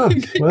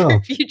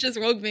 Well, You just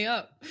woke me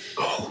up.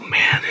 Oh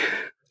man.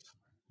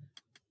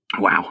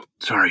 Wow.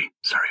 Sorry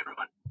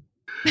everyone.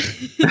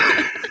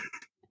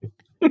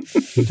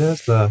 He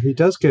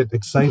does get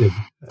excited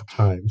at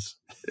times.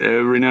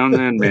 Every now and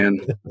then, man.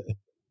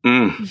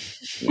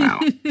 Wow.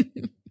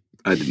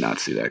 I did not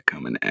see that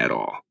coming at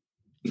all.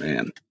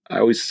 Man, I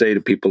always say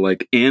to people,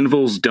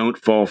 anvils don't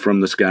fall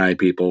from the sky,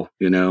 people,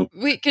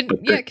 Wait,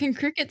 can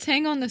crickets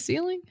hang on the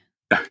ceiling?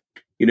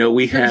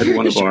 We had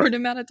one of our short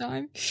amount of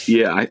time.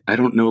 Yeah, I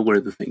don't know where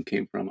the thing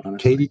came from,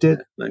 honestly.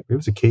 Katydid? It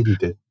was a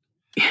katydid.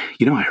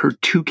 I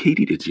heard 2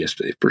 katydids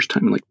yesterday. First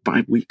time in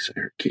 5 weeks I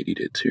heard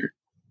katydids here.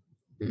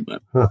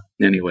 But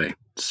anyway,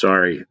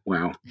 sorry.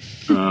 Wow.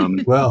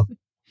 Well,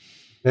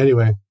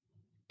 anyway.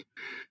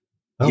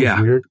 That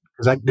was weird.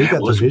 Because we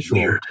got the visual.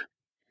 Weird.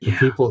 Yeah.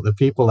 The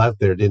people out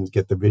there didn't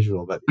get the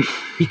visual, but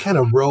he kind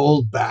of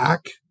rolled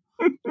back.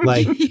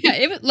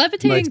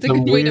 Levitating's a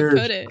good way to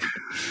put it.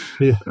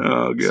 Yeah.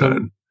 Oh,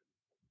 God.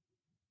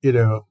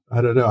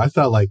 I don't know. I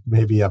thought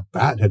maybe a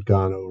bat had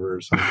gone over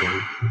or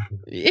something.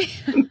 Yeah.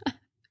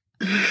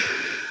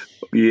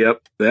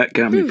 Yep, that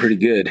got me pretty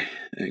good.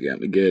 That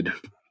got me good,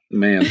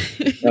 man.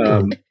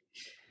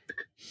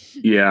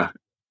 Yeah.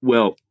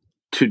 Well,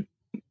 to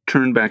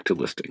turn back to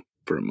listing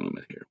for a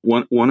moment here,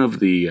 one of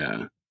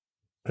the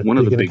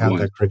big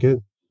ones. That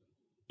cricket?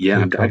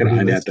 Yeah, I got to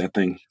find out that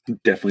thing.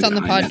 Definitely, it's on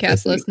the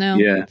podcast list now.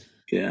 Yeah.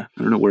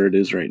 I don't know where it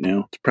is right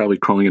now. It's probably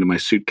crawling into my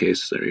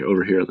suitcase there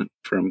over here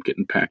from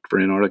getting packed for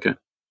Antarctica.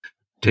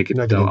 Take it.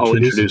 I'll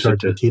introduce it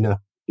to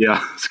Tina. Yeah,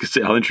 I was gonna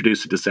say I'll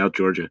introduce it to South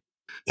Georgia.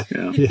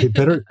 Yeah. You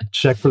better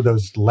check for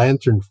those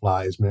lantern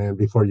flies, man,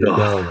 before you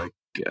go.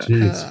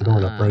 Jeez, you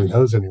don't want to bring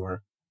those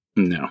anywhere.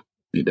 No,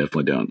 you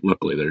definitely don't.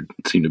 Luckily, they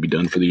seem to be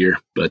done for the year.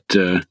 But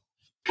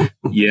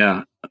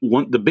Yeah.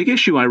 The big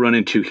issue I run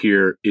into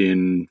here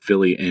in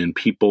Philly, and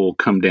people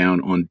come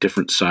down on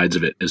different sides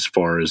of it as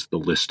far as the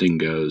listing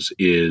goes,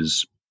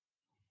 is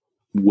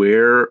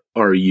where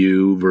are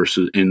you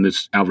versus, and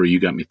this, Alvaro, you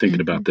got me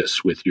thinking about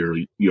this with your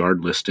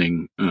yard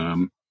listing,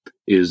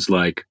 is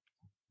like,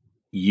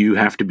 you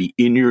have to be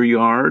in your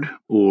yard,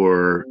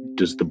 or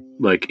does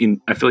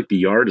I feel like the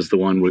yard is the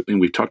one, and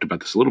we've talked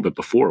about this a little bit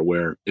before,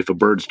 where if a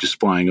bird's just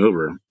flying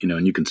over,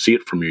 and you can see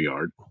it from your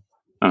yard,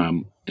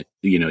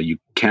 you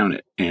count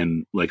it.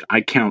 And like,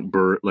 I count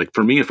like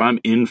for me, if I'm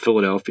in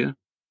Philadelphia,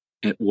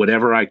 and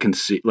whatever I can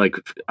see, like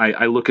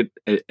I look at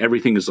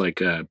everything as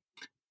like,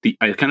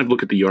 I kind of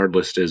look at the yard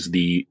list as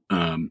the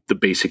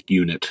basic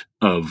unit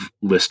of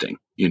listing,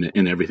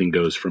 and everything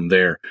goes from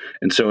there.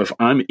 And so if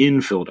I'm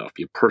in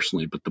Philadelphia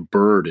personally, but the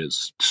bird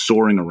is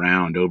soaring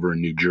around over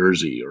in New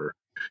Jersey, or,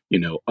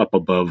 up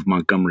above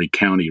Montgomery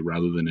County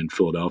rather than in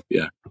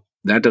Philadelphia,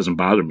 that doesn't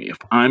bother me. If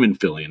I'm in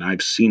Philly and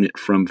I've seen it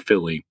from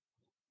Philly,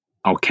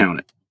 I'll count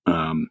it.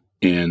 And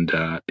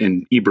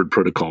eBird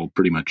protocol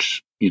pretty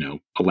much,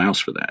 allows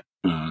for that.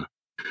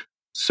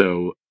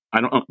 So I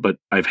don't, but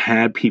I've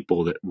had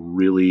people that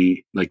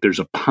really, like, there's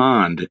a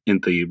pond in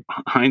the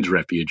Heinz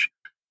Refuge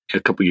a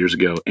couple years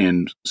ago,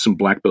 and some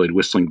black-bellied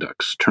whistling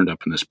ducks turned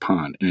up in this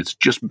pond, and it's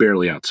just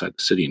barely outside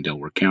the city in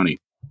Delaware County.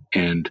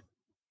 And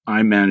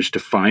I managed to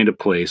find a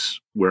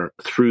place where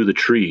through the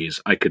trees,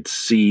 I could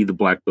see the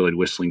black-bellied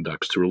whistling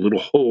ducks through a little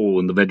hole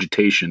in the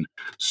vegetation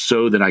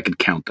so that I could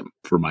count them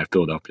for my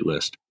Philadelphia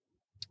list.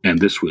 And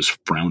this was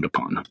frowned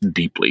upon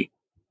deeply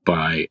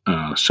by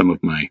some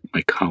of my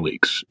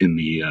colleagues in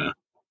the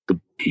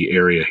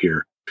area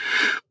here,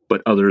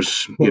 but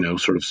others,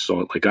 sort of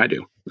saw it like I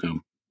do.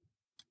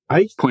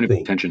 Point of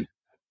attention.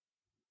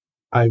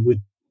 I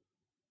would,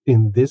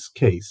 in this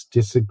case,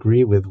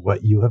 disagree with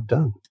what you have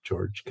done,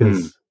 George,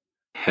 because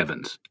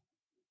heavens,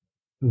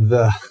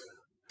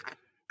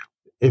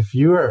 if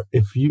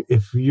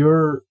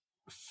your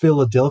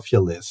Philadelphia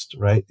list,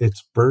 right,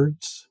 it's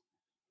birds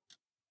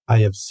I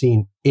have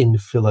seen in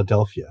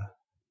Philadelphia,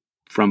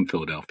 from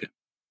Philadelphia.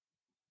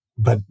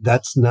 But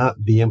that's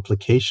not the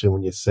implication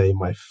when you say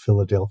my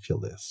Philadelphia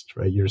list,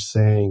 right? You're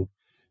saying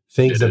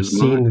things I've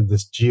seen in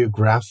this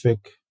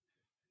geographic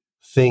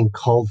thing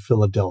called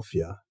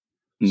Philadelphia.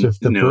 So if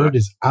the bird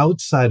is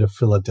outside of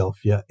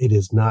Philadelphia, it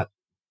is not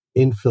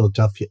in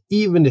Philadelphia,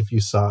 even if you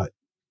saw it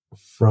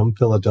from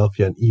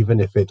Philadelphia, and even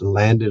if it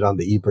landed on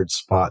the eBird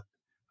spot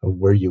of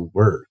where you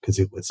were, because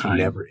it was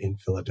never in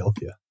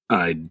Philadelphia.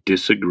 I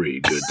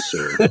disagree, good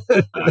sir.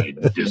 I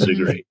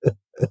disagree.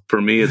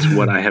 For me, it's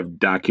what I have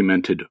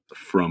documented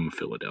from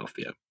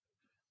Philadelphia.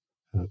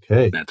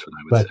 Okay. That's what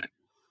I would say.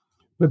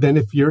 But then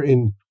if you're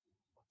in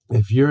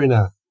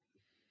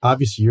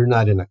obviously you're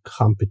not in a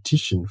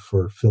competition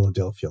for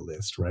Philadelphia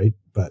list, right?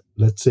 But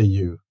let's say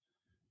you're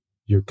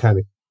kind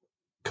of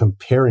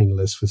comparing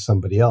lists with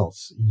somebody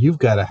else. You've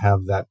got to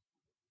have that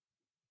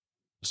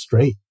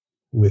straight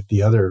with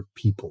the other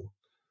people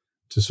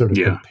to sort of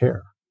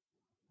compare.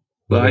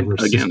 Well, I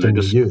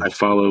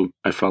follow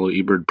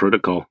eBird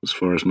protocol as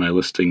far as my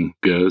listing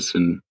goes,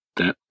 and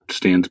that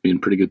stands me in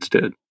pretty good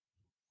stead.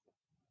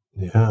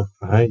 Yeah,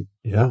 I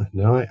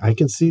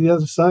can see the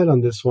other side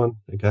on this one,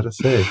 I gotta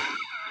say.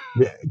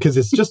 Because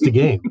it's just a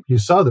game. You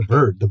saw the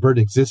bird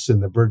exists,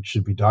 and the bird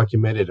should be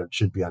documented and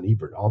should be on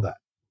eBird, all that.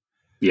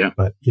 Yeah.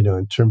 But,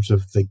 in terms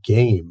of the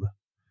game,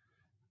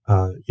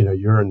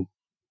 you're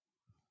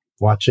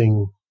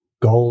watching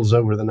gulls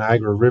over the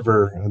Niagara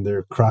River, and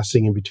they're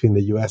crossing in between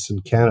the U.S.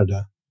 and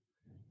Canada.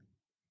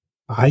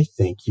 I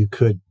think you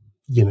could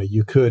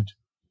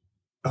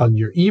on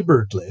your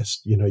eBird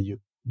list,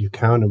 you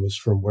count them as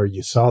from where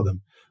you saw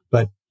them,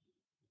 but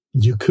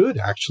you could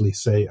actually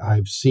say,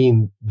 I've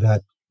seen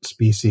that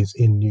species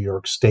in New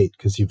York State,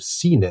 because you've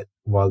seen it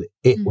while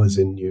it was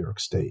in New York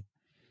State,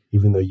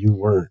 even though you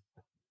weren't.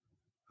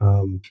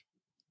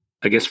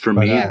 I guess for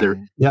me,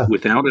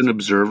 without an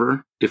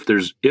observer, if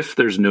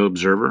there's no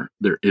observer,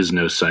 there is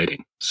no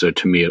sighting. So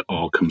to me, it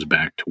all comes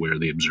back to where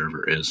the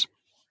observer is.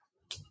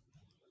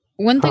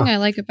 One thing I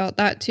like about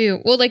that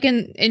too, well, like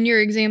in your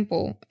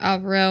example,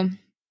 Alvaro,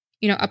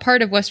 a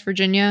part of West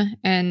Virginia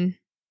and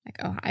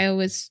like Ohio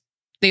is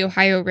the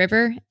Ohio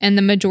River, and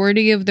the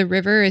majority of the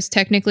river is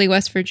technically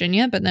West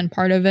Virginia, but then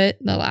part of it,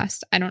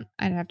 I'd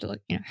have to look,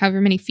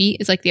 however many feet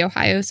is like the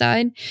Ohio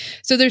side.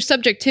 So there's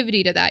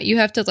subjectivity to that. You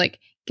have to like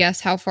guess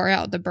how far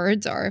out the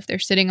birds are if they're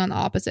sitting on the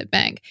opposite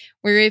bank.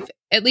 Where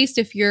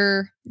if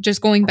you're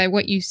just going by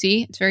what you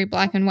see, it's very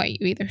black and white.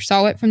 You either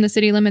saw it from the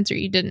city limits or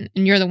you didn't.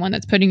 And you're the one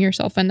that's putting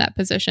yourself in that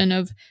position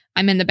of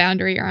I'm in the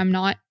boundary or I'm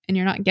not, and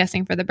you're not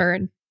guessing for the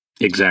bird.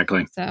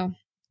 Exactly.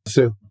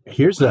 So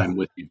here's a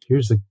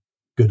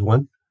good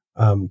one.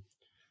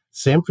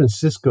 San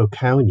Francisco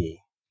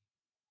County,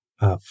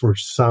 for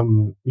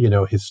some,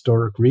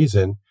 historic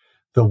reason,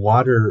 the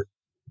water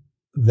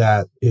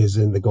that is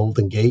in the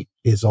Golden Gate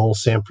is all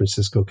San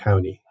Francisco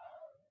County.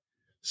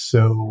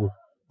 So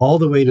all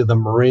the way to the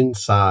Marin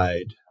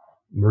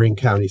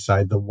County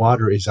side, the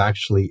water is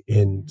actually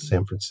in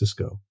San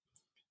Francisco.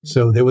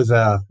 So there was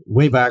a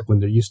way back when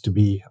there used to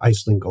be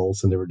Iceland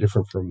gulls, and they were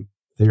different from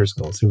Thayer's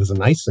gulls. There was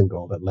an Iceland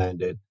gull that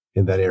landed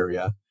in that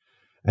area,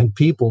 and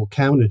people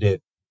counted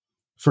it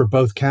for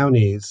both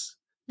counties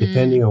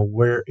depending on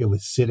where it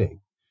was sitting.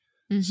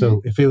 Mm-hmm.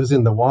 So if it was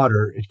in the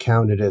water, it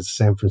counted as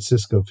San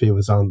Francisco. If it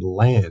was on the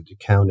land, it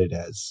counted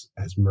as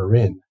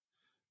Marin.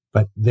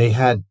 But they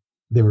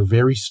were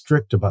very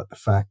strict about the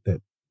fact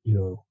that,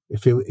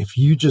 if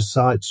you just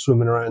saw it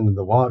swimming around in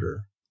the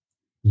water,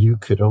 you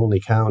could only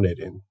count it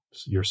in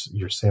your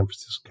San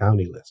Francisco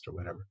County list or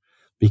whatever,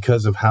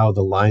 because of how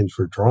the lines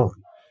were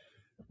drawn.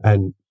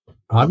 And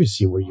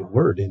obviously where you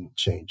were didn't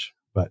change.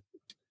 But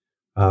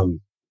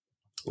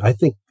I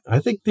think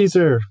these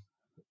are,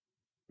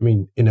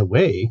 in a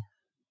way,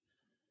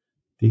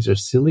 these are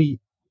silly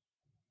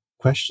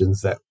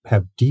questions that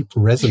have deep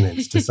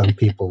resonance to some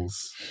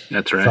people's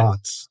That's right.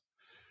 thoughts.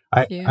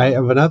 I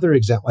have another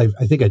example.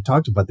 I think I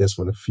talked about this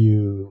one a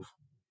few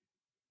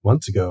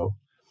months ago.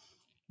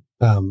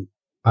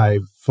 I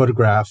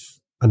photographed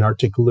an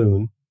Arctic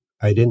loon.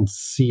 I didn't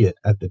see it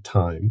at the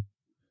time.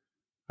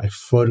 I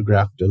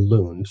photographed a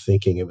loon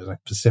thinking it was a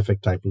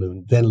Pacific type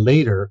loon. Then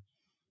later,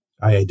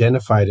 I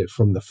identified it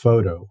from the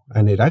photo,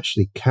 and it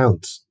actually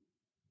counts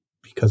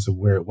because of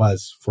where it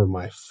was for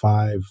my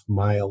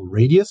 5-mile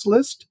radius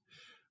list,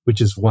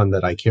 which is one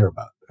that I care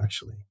about,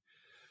 actually.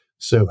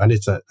 So, and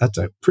that's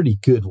a pretty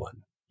good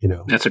one,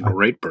 That's a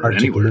great bird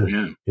Arctic anywhere,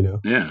 loon,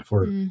 yeah.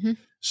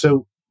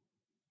 So,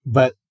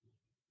 but,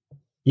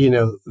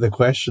 the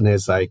question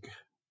is like,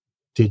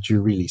 did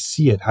you really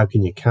see it? How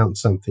can you count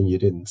something you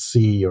didn't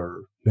see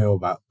or know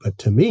about? But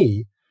to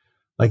me,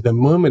 like the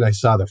moment I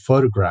saw the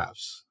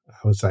photographs,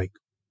 I was like,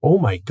 oh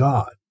my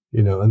God,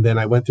 and then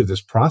I went through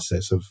this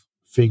process of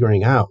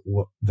figuring out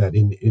that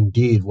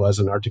indeed was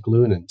an Arctic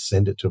loon and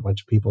send it to a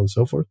bunch of people and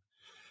so forth.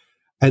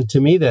 And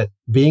to me, that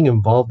being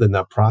involved in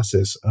that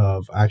process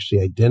of actually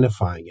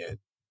identifying it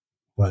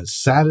was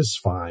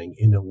satisfying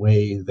in a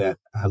way that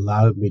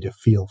allowed me to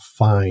feel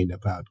fine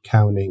about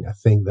counting a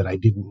thing that I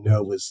didn't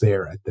know was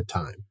there at the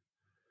time.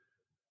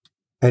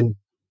 And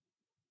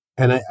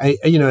I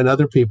and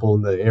other people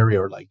in the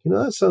area are like,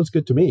 that sounds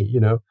good to me,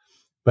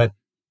 but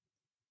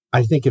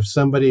I think if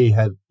somebody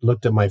had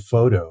looked at my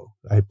photo,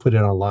 I put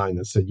it online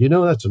and said,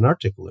 that's an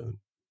Arctic loon,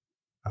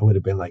 I would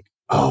have been like,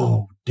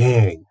 oh,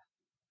 dang.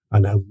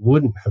 And I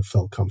wouldn't have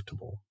felt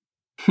comfortable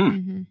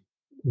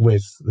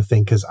with the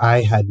thing because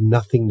I had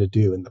nothing to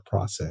do in the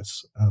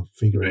process of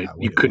figuring out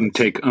what you couldn't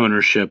take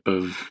ownership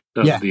of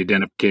the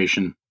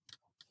identification.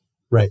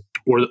 Right.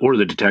 Or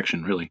the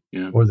detection, really.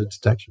 Yeah. Or the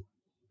detection.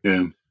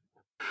 Yeah.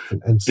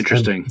 And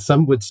interesting. And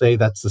some would say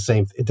that's the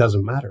same. It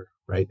doesn't matter,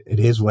 right? It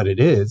is what it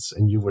is.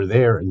 And you were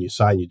there and you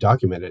saw and you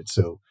documented it.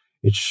 So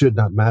it should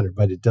not matter,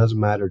 but it does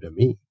matter to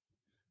me.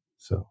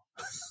 So.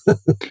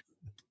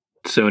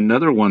 So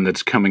another one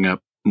that's coming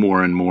up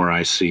more and more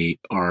I see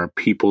are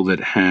people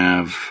that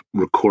have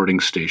recording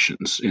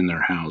stations in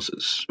their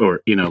houses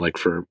or, like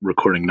for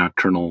recording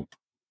nocturnal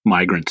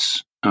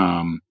migrants.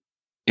 And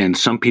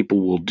some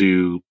people will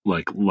do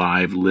like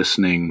live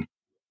listening,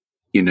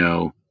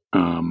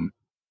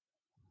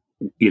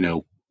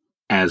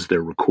 as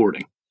they're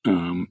recording.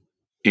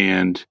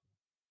 And,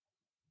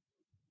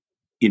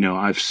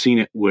 I've seen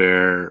it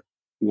where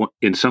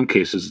in some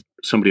cases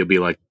somebody will be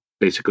like,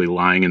 basically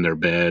lying in their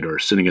bed or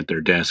sitting at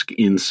their desk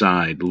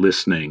inside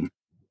listening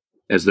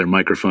as their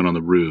microphone on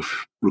the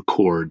roof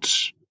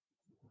records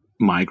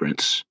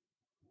migrants.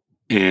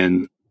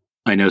 And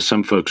I know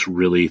some folks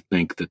really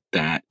think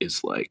that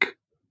is like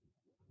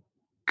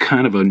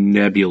kind of a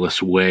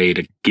nebulous way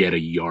to get a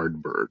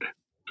yard bird.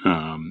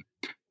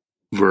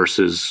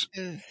 Versus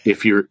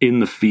if you're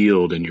in the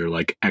field and you're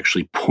like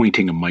actually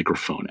pointing a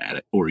microphone at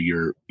it or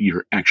you're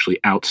actually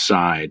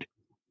outside,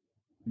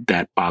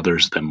 that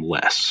bothers them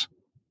less.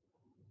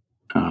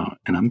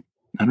 And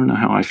I don't know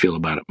how I feel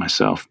about it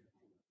myself.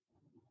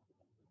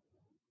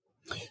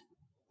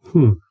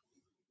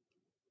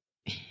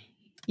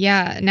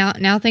 Yeah.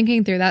 Now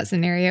thinking through that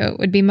scenario, it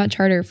would be much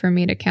harder for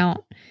me to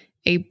count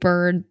a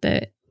bird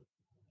that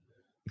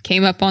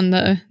came up on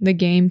the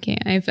game cam.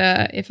 If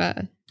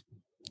I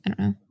don't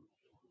know.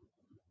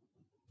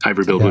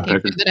 Ivory-billed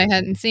woodpecker that I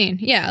hadn't seen.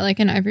 Yeah, like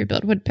an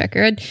ivory-billed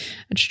woodpecker. I'd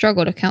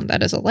struggle to count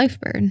that as a life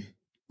bird,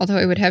 although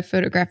it would have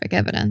photographic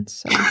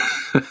evidence. So.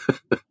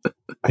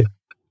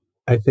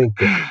 I think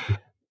that,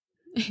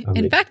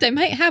 in fact, I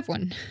might have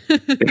one.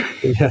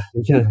 yeah.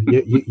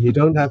 You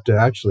don't have to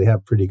actually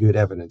have pretty good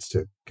evidence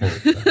to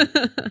count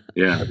that.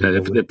 Yeah,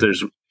 if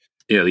there's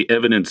the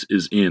evidence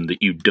is in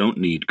that you don't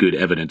need good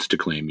evidence to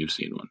claim you've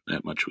seen one.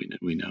 That much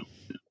we know.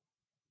 Yeah.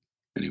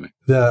 Anyway,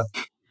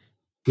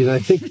 I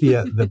think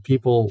the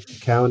people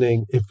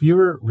counting. If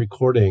you're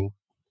recording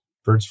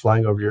birds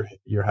flying over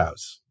your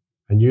house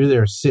and you're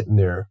there sitting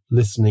there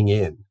listening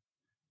in.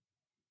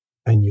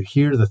 And you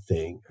hear the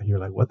thing and you're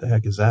like, what the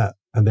heck is that?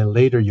 And then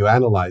later you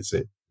analyze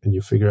it and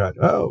you figure out,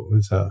 oh, it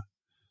was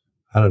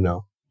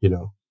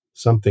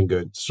something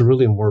good.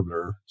 Cerulean warbler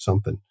or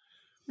something.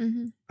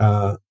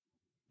 Mm-hmm.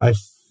 I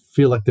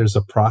feel like there's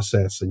a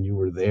process and you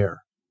were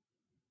there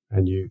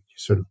and you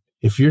sort of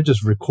if you're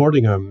just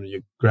recording them,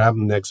 you grab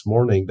them next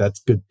morning, that's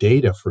good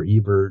data for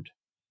eBird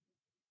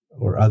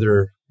or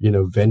other,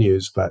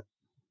 venues. But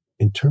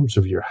in terms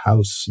of your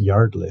house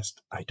yard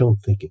list, I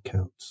don't think it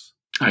counts.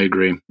 I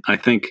agree. I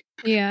think.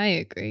 Yeah, I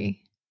agree.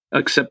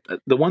 Except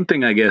the one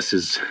thing I guess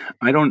is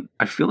I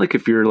feel like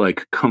if you're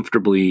like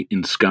comfortably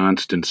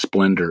ensconced in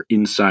splendor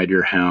inside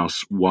your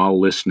house while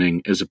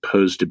listening, as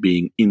opposed to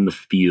being in the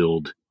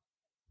field,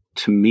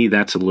 to me,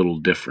 that's a little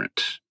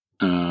different.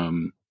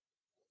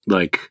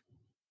 Like,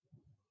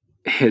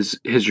 has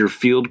your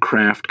field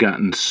craft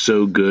gotten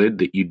so good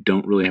that you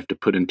don't really have to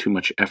put in too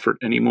much effort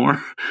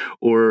anymore?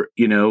 Or,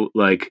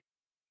 like,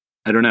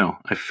 I don't know.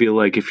 I feel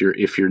like if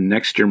you're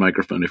next to your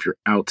microphone, if you're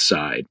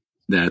outside,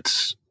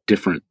 that's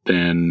different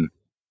than,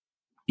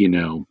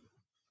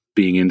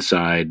 being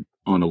inside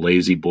on a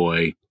lazy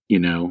boy,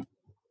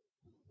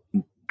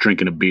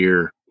 drinking a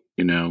beer,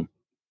 You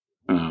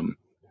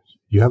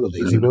have a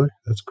lazy boy?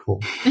 That's cool.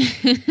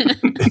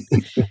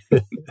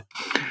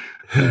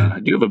 I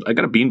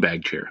got a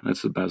beanbag chair.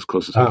 That's about as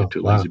close as I get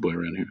to a lazy boy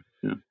around here.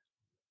 Yeah.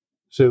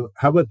 So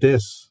how about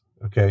this?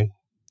 Okay.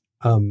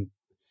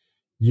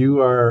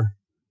 You are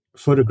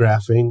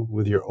photographing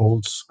with your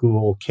old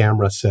school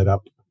camera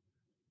setup.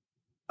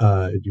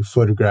 You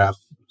photograph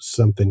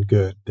something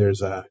good.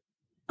 There's a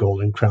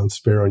golden crown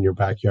sparrow in your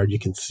backyard. You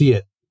can see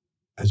it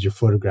as you're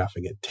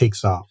photographing it.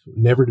 Takes off,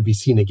 never to be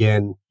seen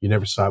again. You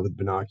never saw it with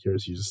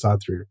binoculars. You just saw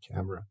it through your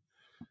camera.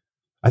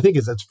 I think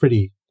that's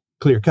pretty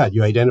clear cut.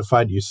 You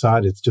identified, you saw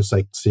it. It's just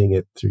like seeing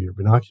it through your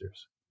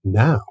binoculars.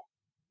 Now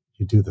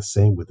you do the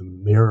same with a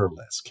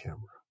mirrorless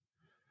camera,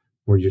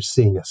 where you're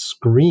seeing a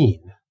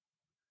screen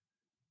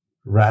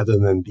rather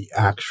than the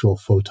actual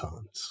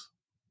photons.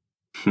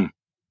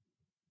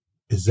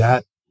 Is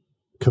that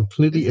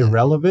completely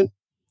irrelevant?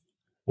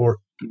 Or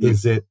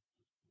is it,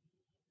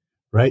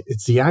 right?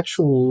 It's the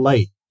actual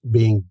light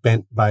being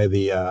bent by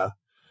the,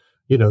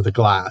 the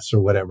glass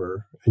or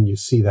whatever. And you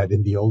see that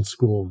in the old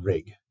school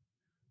rig.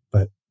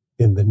 But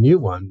in the new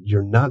one,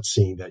 you're not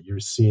seeing that. You're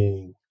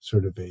seeing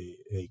sort of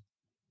a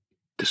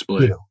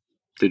display,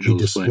 digital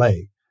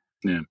display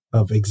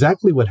of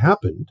exactly what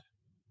happened.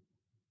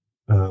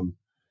 And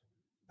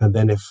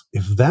then if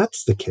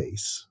that's the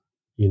case,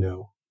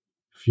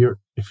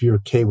 if you're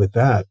okay with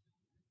that,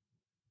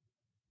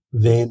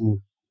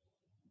 then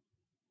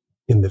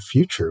in the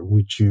future,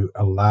 would you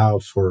allow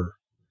for,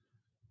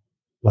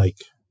 like,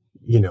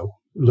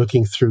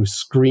 looking through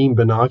screen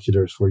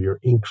binoculars where you're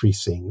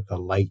increasing the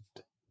light?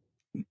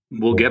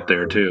 We'll get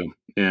there too.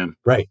 Yeah.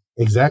 Right.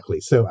 Exactly.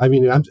 So, I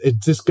mean,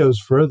 it just goes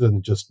further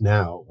than just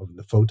now of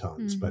the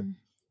photons, but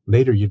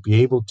later you'd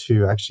be able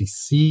to actually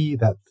see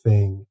that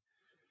thing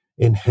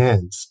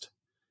enhanced,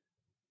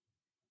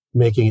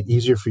 making it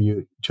easier for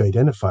you to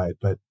identify it,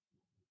 but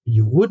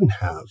you wouldn't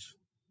have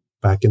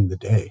back in the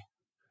day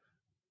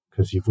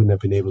because you wouldn't have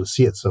been able to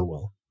see it so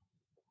well.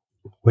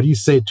 What do you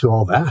say to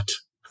all that?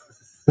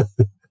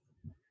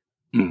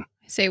 I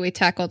say we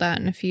tackle that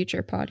in a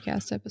future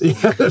podcast episode.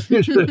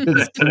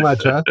 It's too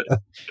much, huh?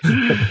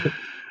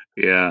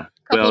 Yeah.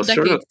 A couple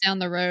decades down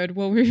the road,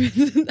 we'll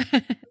revisit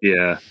that.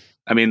 Yeah.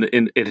 I mean,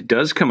 it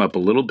does come up a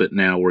little bit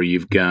now where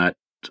you've got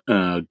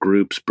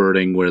groups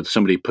birding where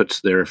somebody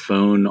puts their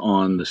phone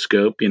on the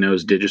scope,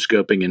 is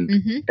digiscoping,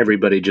 and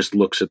everybody just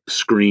looks at the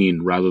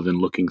screen rather than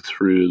looking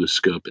through the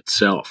scope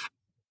itself.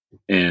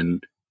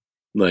 And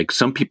like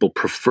some people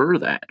prefer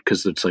that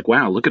because it's like,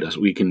 wow, look at us.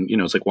 We can,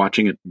 it's like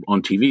watching it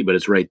on TV, but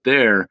it's right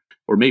there.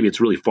 Or maybe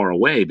it's really far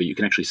away, but you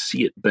can actually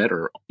see it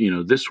better,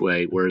 this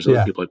way. Whereas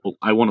other people are like, well,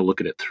 I want to look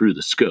at it through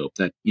the scope.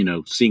 That,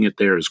 seeing it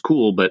there is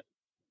cool, but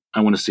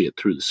I want to see it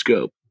through the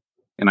scope.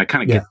 And I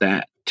kind of get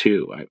that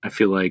too. I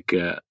feel like,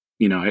 I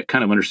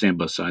kind of understand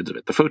both sides of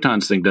it. The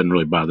photons thing doesn't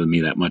really bother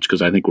me that much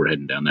because I think we're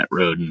heading down that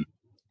road. And,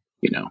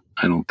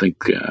 I don't think,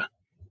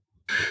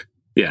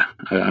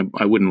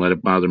 I wouldn't let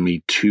it bother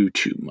me too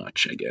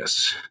much, I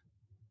guess.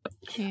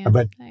 Yeah,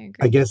 but I agree.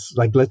 I guess,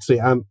 like, let's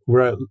say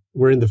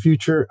we're in the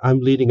future. I'm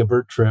leading a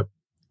bird trip.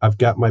 I've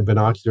got my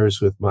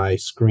binoculars with my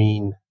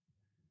screen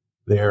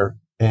there,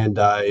 and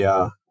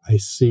I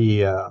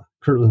see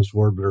Kirtland's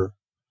warbler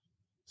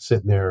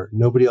sitting there.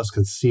 Nobody else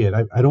can see it.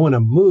 I don't want to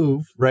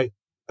move, right?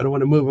 I don't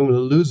want to move. I'm going to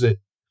lose it.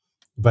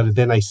 But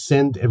then I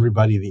send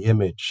everybody the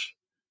image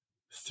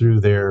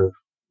through their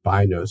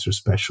binos or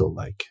special,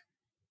 like,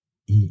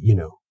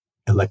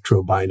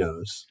 electro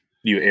binos.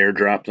 You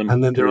airdrop them,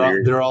 and then they're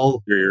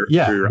all your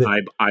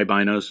eye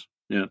binos,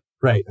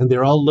 right, and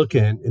they're all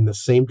looking in the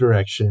same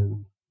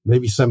direction.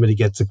 Maybe somebody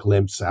gets a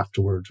glimpse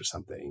afterwards or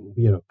something,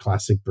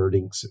 classic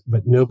birding,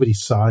 but nobody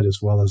saw it as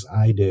well as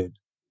I did.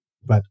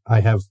 But I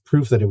have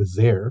proof that it was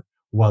there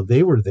while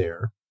they were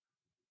there.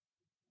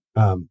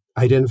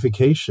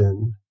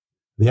 Identification,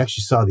 they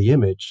actually saw the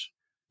image,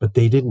 but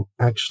they didn't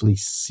actually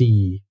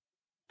see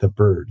the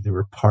bird. They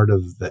were part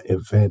of the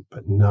event,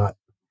 but not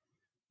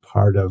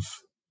part of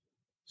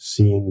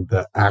seeing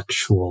the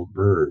actual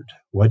bird.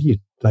 What do you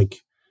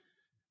like?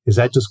 Is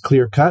that just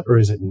clear cut or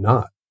is it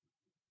not?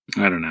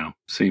 I don't know.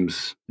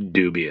 Seems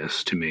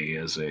dubious to me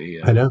as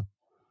a. I know.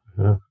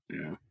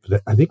 Yeah.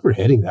 But I think we're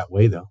heading that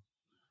way, though.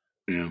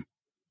 Yeah.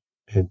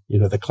 And,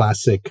 the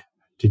classic,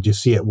 did you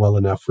see it well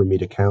enough for me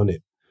to count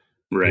it?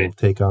 Right. Will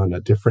take on a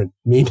different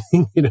meaning,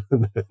 in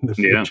the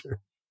future. Yeah.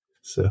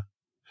 So.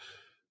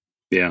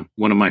 Yeah.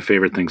 One of my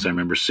favorite things I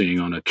remember seeing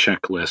on a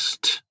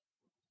checklist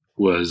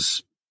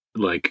was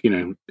like,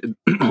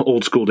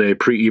 old school day,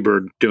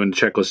 pre-eBird, doing the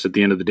checklist at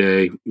the end of the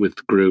day with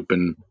the group,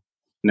 and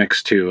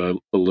next to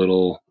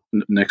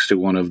next to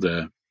one of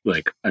the,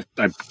 like,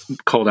 I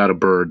called out a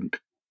bird,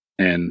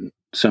 and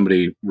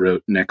somebody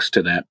wrote next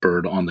to that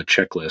bird on the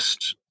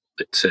checklist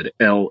that said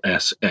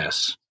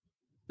LSS.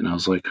 And I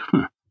was like,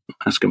 I'll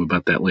ask him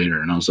about that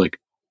later. And I was like,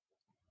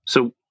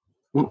 so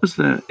what was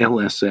the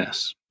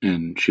LSS?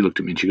 And she looked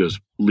at me and she goes,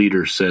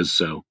 leader says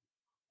so.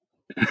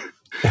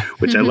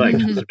 Which I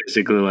liked. It was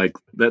basically like,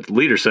 that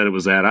leader said it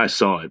was that. I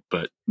saw it,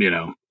 but, I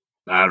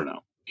don't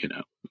know.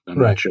 I'm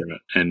not sure.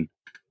 And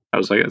I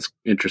was like, that's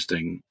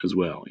interesting as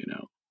well.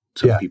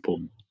 Some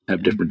people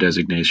have different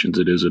designations.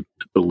 The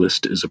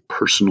list is a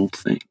personal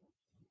thing.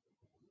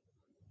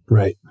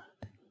 Right.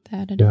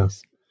 That it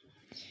is.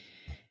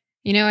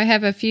 I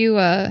have a few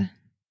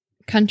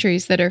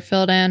countries that are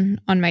filled in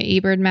on my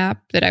eBird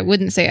map that I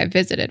wouldn't say I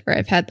visited, where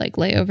I've had like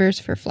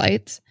layovers for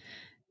flights.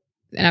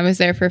 And I was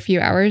there for a few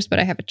hours, but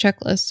I have a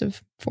checklist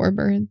of 4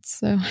 birds.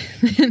 So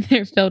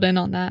they're filled in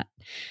on that.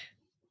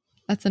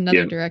 That's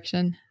another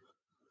direction,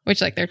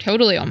 which like they're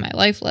totally on my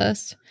life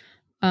list.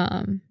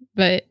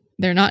 But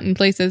they're not in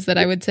places that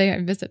I would say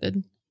I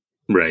visited.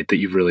 Right. That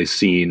you've really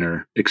seen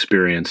or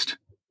experienced.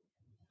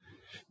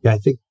 Yeah.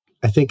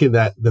 I think in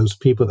that those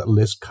people that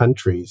list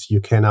countries,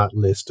 you cannot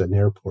list an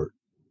airport.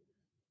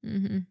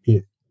 Mm-hmm.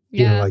 You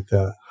know, like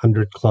the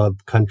 100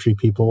 Club country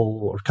people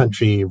or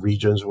country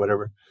regions or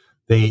whatever.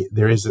 They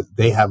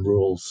have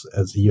rules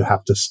as you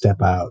have to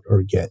step out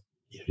or get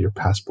your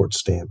passport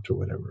stamped or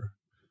whatever.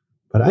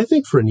 But I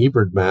think for an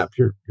eBird map,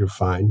 you're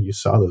fine. You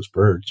saw those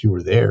birds. You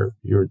were there.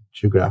 You're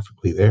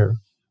geographically there.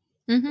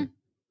 Mm-hmm.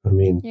 I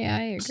mean, yeah,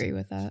 I agree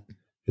with that.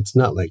 It's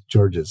not like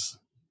George's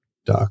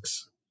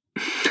ducks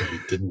that he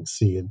didn't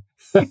see it.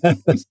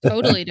 It's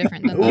totally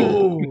different than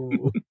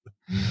that.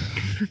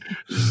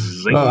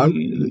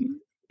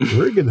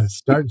 We're going to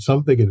start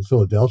something in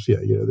Philadelphia.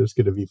 There's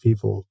going to be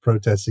people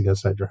protesting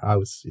outside your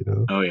house.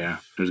 Oh yeah,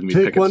 there's going to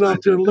be take one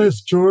off your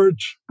list,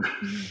 George.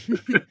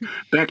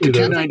 Back to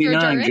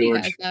 299,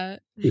 George.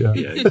 Yeah,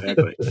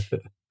 exactly.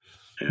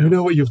 You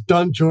know what you've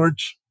done,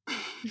 George?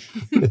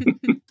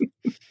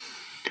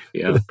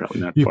 Yeah,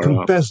 probably not. You far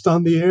confessed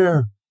on the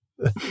air.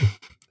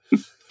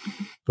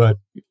 But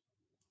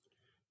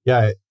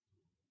yeah,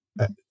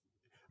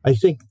 I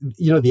think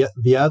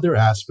the other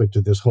aspect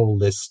of this whole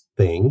list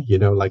thing,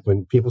 like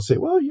when people say,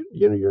 well,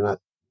 you're not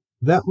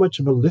that much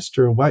of a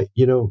lister, and why,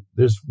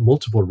 there's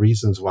multiple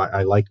reasons why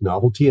I like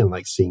novelty and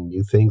like seeing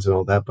new things and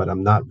all that, but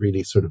I'm not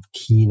really sort of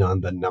keen on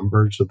the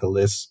numbers of the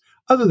lists,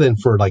 other than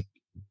for like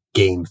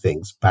game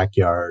things,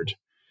 backyard,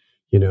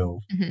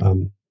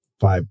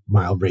 5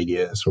 mile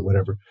radius or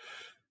whatever.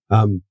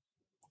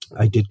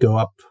 I did go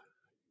up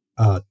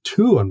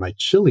 2 on my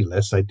chili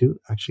list. I do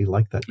actually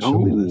like that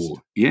chili list.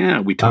 Yeah,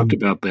 we talked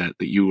about that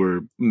you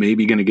were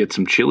maybe going to get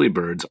some chili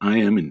birds. I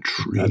am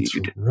intrigued.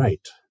 That's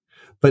right.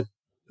 But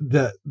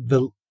the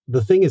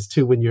thing is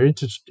too, when you're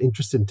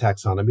interested in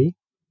taxonomy,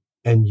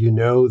 and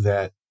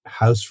that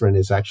house wren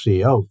is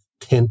actually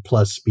 10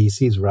 plus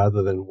species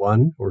rather than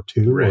 1 or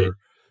 2, right. or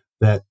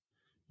that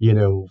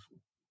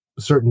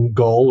certain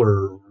gull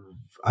or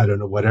I don't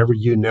know, whatever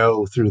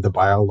through the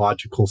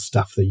biological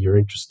stuff that you're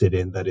interested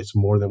in, that it's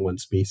more than 1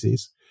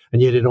 species, and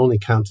yet it only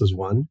counts as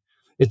 1.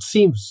 It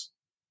seems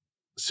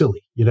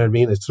silly. You know what I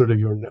mean? It's sort of,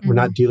 we're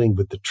not dealing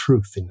with the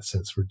truth in a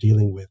sense. We're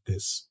dealing with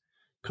this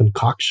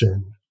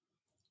concoction.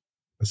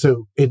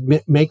 So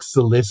it makes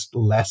the list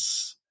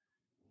less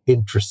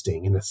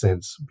interesting in a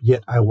sense.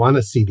 Yet I want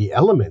to see the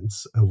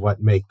elements of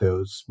what make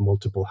those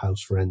multiple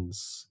house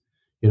wrens.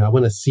 I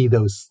want to see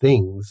those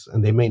things,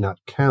 and they may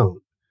not count,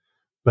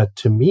 but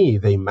to me,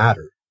 they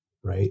matter,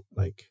 right?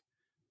 Like,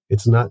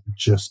 it's not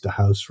just a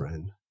house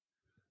wren.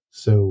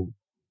 So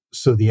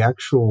the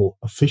actual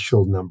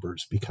official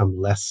numbers become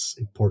less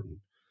important.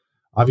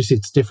 Obviously,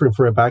 it's different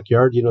for a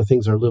backyard.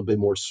 Things are a little bit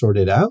more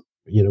sorted out,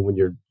 when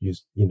you're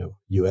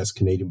U.S.,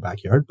 Canadian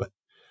backyard. But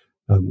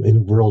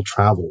in world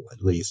travel,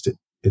 at least,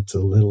 it's a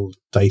little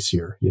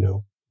dicier,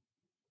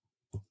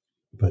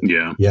 But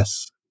yeah,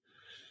 yes,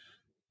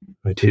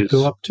 I did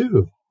go up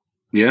too.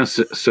 Yes.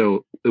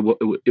 So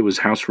it was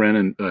house wren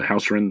and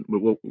house wren.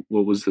 What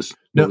was this?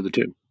 What were the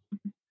 2?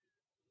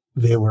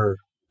 They were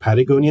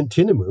Patagonian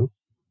tinamou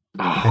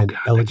and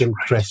elegant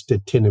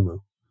crested tinamou.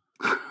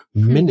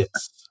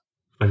 Minutes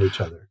from each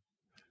other.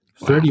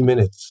 30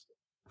 minutes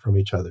from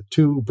each other.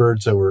 2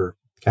 birds that were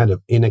kind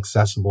of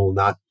inaccessible,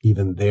 not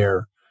even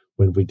there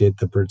when we did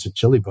the Birds of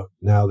Chile book.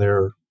 Now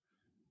they're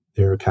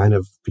kind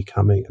of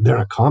becoming, they're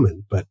not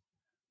common, but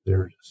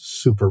they're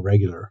super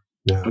regular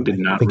now. I did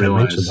not realize I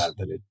mentioned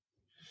that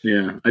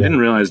I didn't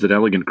realize that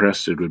elegant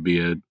crested would be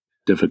a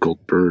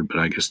difficult bird, but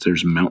I guess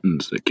there's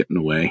mountains that get in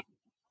the way.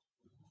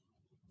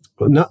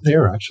 Well, not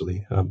there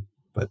actually,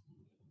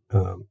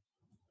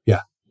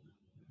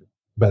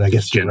 But I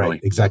guess you're generally.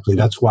 right. Exactly.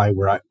 That's why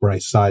where I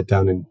saw it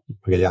down in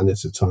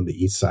Magallanes, it's on the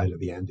east side of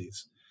the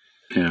Andes.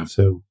 Yeah.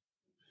 So,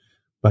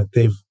 but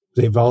they've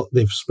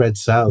spread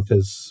south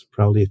as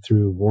probably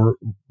through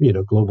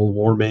global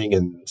warming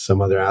and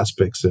some other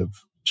aspects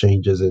of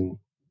changes in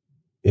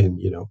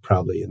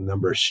probably a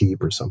number of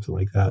sheep or something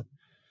like that.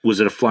 Was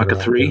it a flock of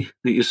 3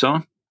 that you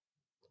saw?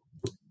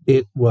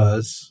 It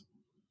was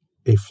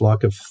a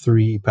flock of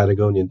 3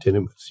 Patagonian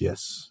tinamous.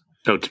 Yes.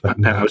 Oh,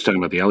 I was talking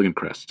about the elegant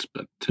crests,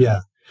 but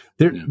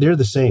they're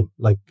the same.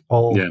 Like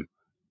all,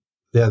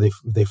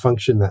 they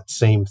function that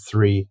same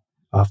 3,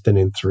 often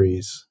in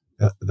 3s.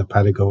 The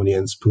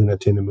Patagonians, Puna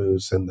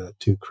tinamous, and the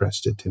 2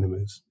 crested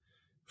tinamous.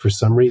 For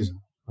some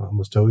reason,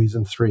 almost always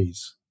in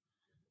 3s.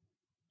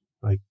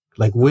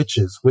 Like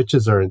witches.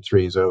 Witches are in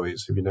 3s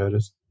always. Have you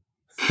noticed?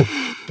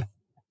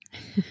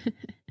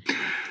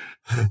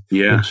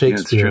 Yeah. In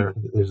Shakespeare,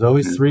 there's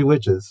always 3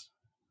 witches.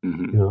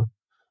 Mm-hmm.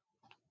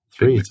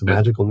 3, it's a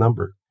magical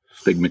number.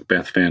 Big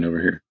Macbeth fan over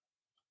here.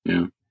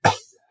 Yeah.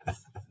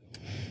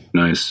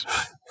 Nice.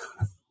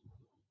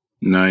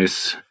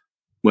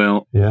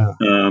 Well,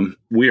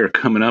 we are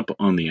coming up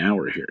on the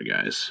hour here,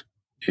 guys.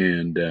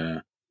 And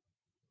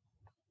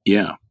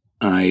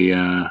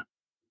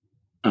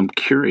I'm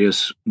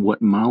curious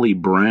what Molly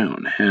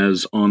Brown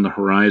has on the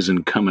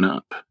horizon coming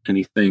up.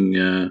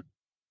 Anything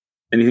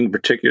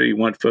particular you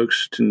want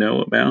folks to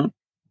know about?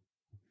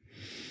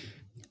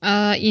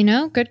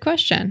 Good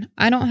question.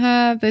 I don't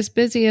have as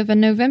busy of a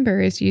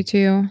November as you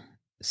two,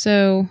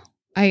 so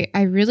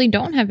I really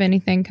don't have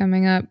anything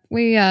coming up.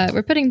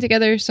 We're putting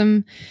together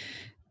some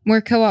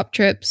more co-op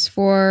trips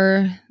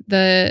for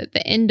the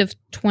end of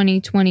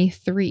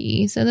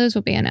 2023, so those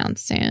will be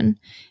announced soon.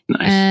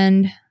 Nice.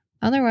 And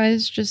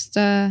otherwise, just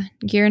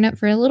gearing up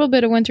for a little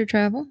bit of winter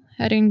travel,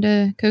 heading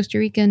to Costa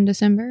Rica in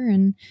December,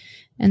 and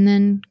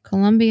then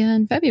Colombia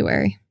in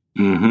February.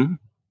 Mm-hmm.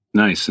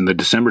 Nice. And the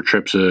December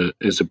trip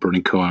is a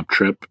burning co-op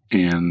trip,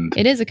 and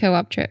it is a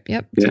co-op trip.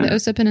 Yep, to the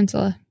Osa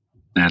Peninsula.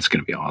 That's going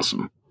to be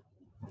awesome.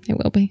 It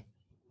will be.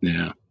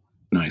 Yeah,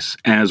 nice.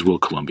 As will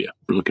Colombia.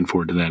 We're looking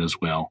forward to that as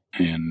well.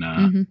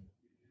 And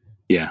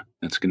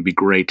that's going to be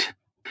great.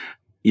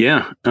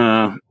 Yeah,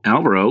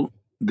 Alvaro,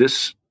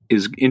 this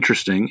is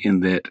interesting in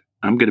that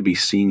I'm going to be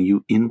seeing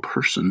you in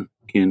person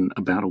in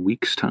about a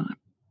week's time.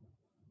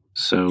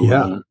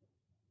 So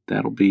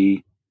that'll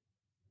be.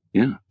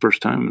 Yeah,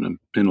 first time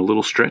in a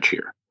little stretch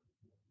here.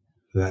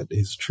 That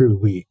is true.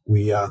 We're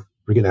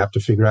going to have to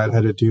figure out how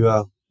to do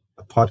a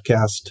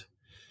podcast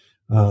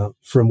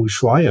from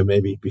Ushuaia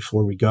maybe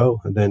before we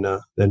go, and then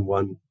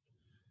one,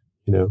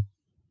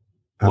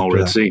 while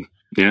we're at sea.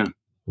 Yeah.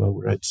 While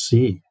we're at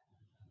sea.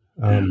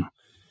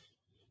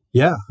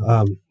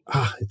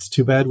 It's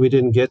too bad we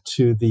didn't get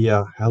to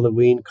the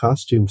Halloween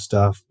costume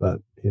stuff, but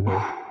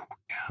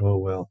oh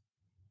well.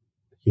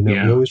 We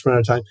always run out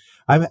of time.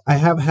 I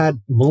have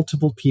had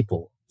multiple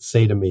people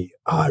say to me,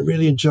 "Oh, I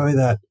really enjoy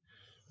that,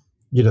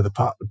 the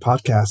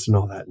podcast and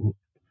all that. And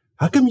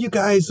how come you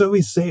guys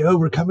always say, oh,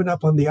 we're coming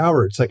up on the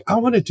hour?" It's like, I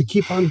want it to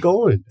keep on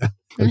going.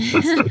 And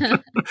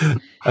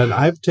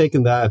I've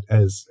taken that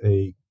as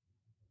that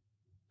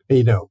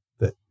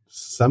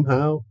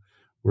somehow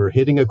we're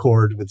hitting a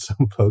chord with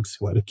some folks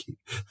who want to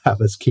have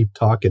us keep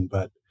talking.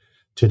 But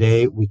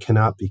today we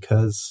cannot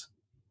because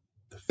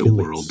the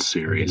World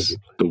Series.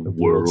 The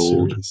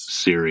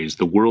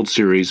World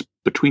Series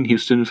between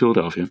Houston and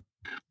Philadelphia.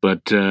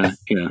 But, a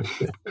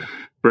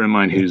friend of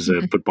mine who's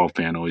a football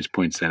fan always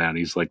points that out.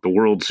 He's like, the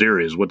World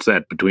Series, what's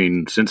that,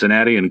 between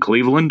Cincinnati and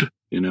Cleveland?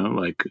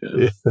 A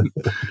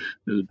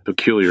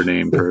peculiar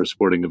name for a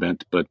sporting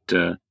event. But,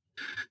 you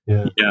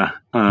know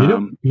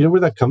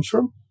where that comes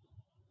from?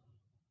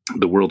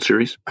 The World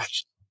Series? I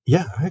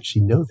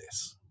actually know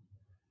this.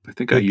 I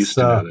think I used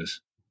to know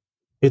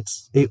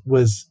this. It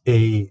was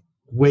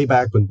way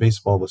back when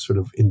baseball was sort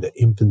of in the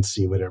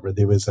infancy, whatever.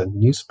 There was a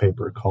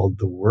newspaper called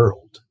The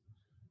World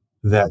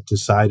that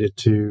decided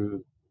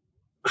to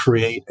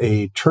create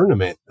a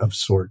tournament of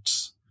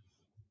sorts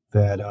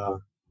that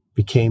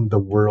became the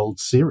World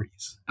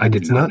Series. And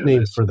it's not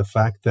named for the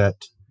fact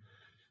that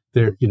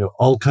there,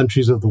 all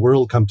countries of the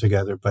world come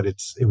together, but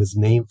it was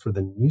named for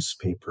the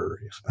newspaper.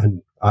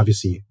 And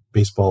obviously,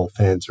 baseball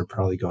fans are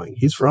probably going,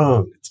 "He's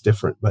wrong. It's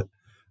different." But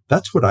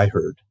that's what I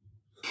heard.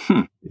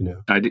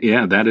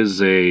 That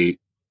is a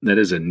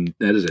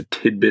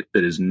tidbit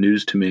that is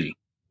news to me.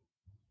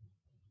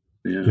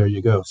 Yeah. There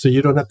you go. So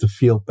you don't have to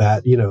feel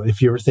bad.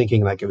 If you were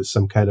thinking like it was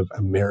some kind of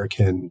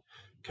American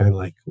kind of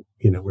like,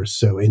 we're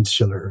so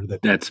insular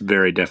that's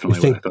very definitely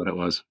what I thought it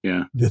was.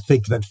 Yeah. To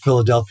think that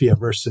Philadelphia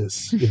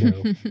versus,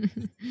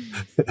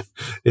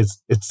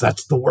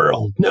 that's the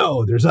world.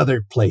 No, there's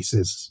other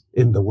places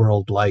in the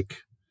world like,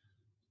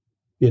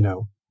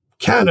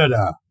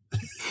 Canada,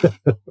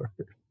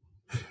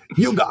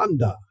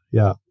 Uganda.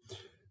 Yeah.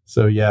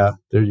 So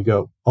there you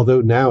go.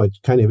 Although now it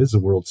kind of is a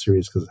World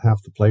Series because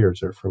half the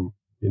players are from,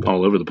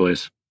 all over the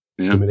place.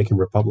 Yeah. Dominican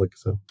Republic.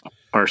 So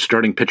our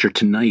starting pitcher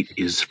tonight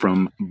is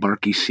from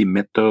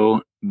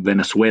Barquisimeto,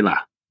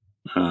 Venezuela.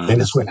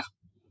 Venezuela.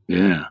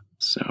 Yeah.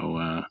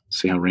 So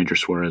see how Ranger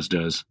Suarez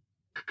does.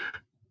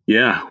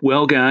 Yeah.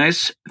 Well,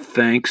 guys,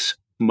 thanks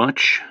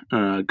much.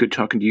 Good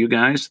talking to you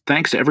guys.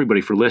 Thanks to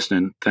everybody for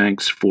listening.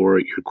 Thanks for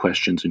your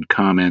questions and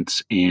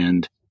comments.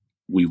 And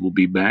we will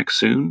be back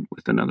soon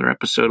with another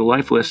episode of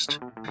Life List.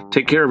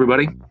 Take care,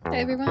 everybody. Bye,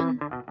 everyone.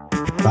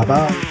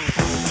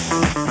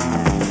 Bye-bye.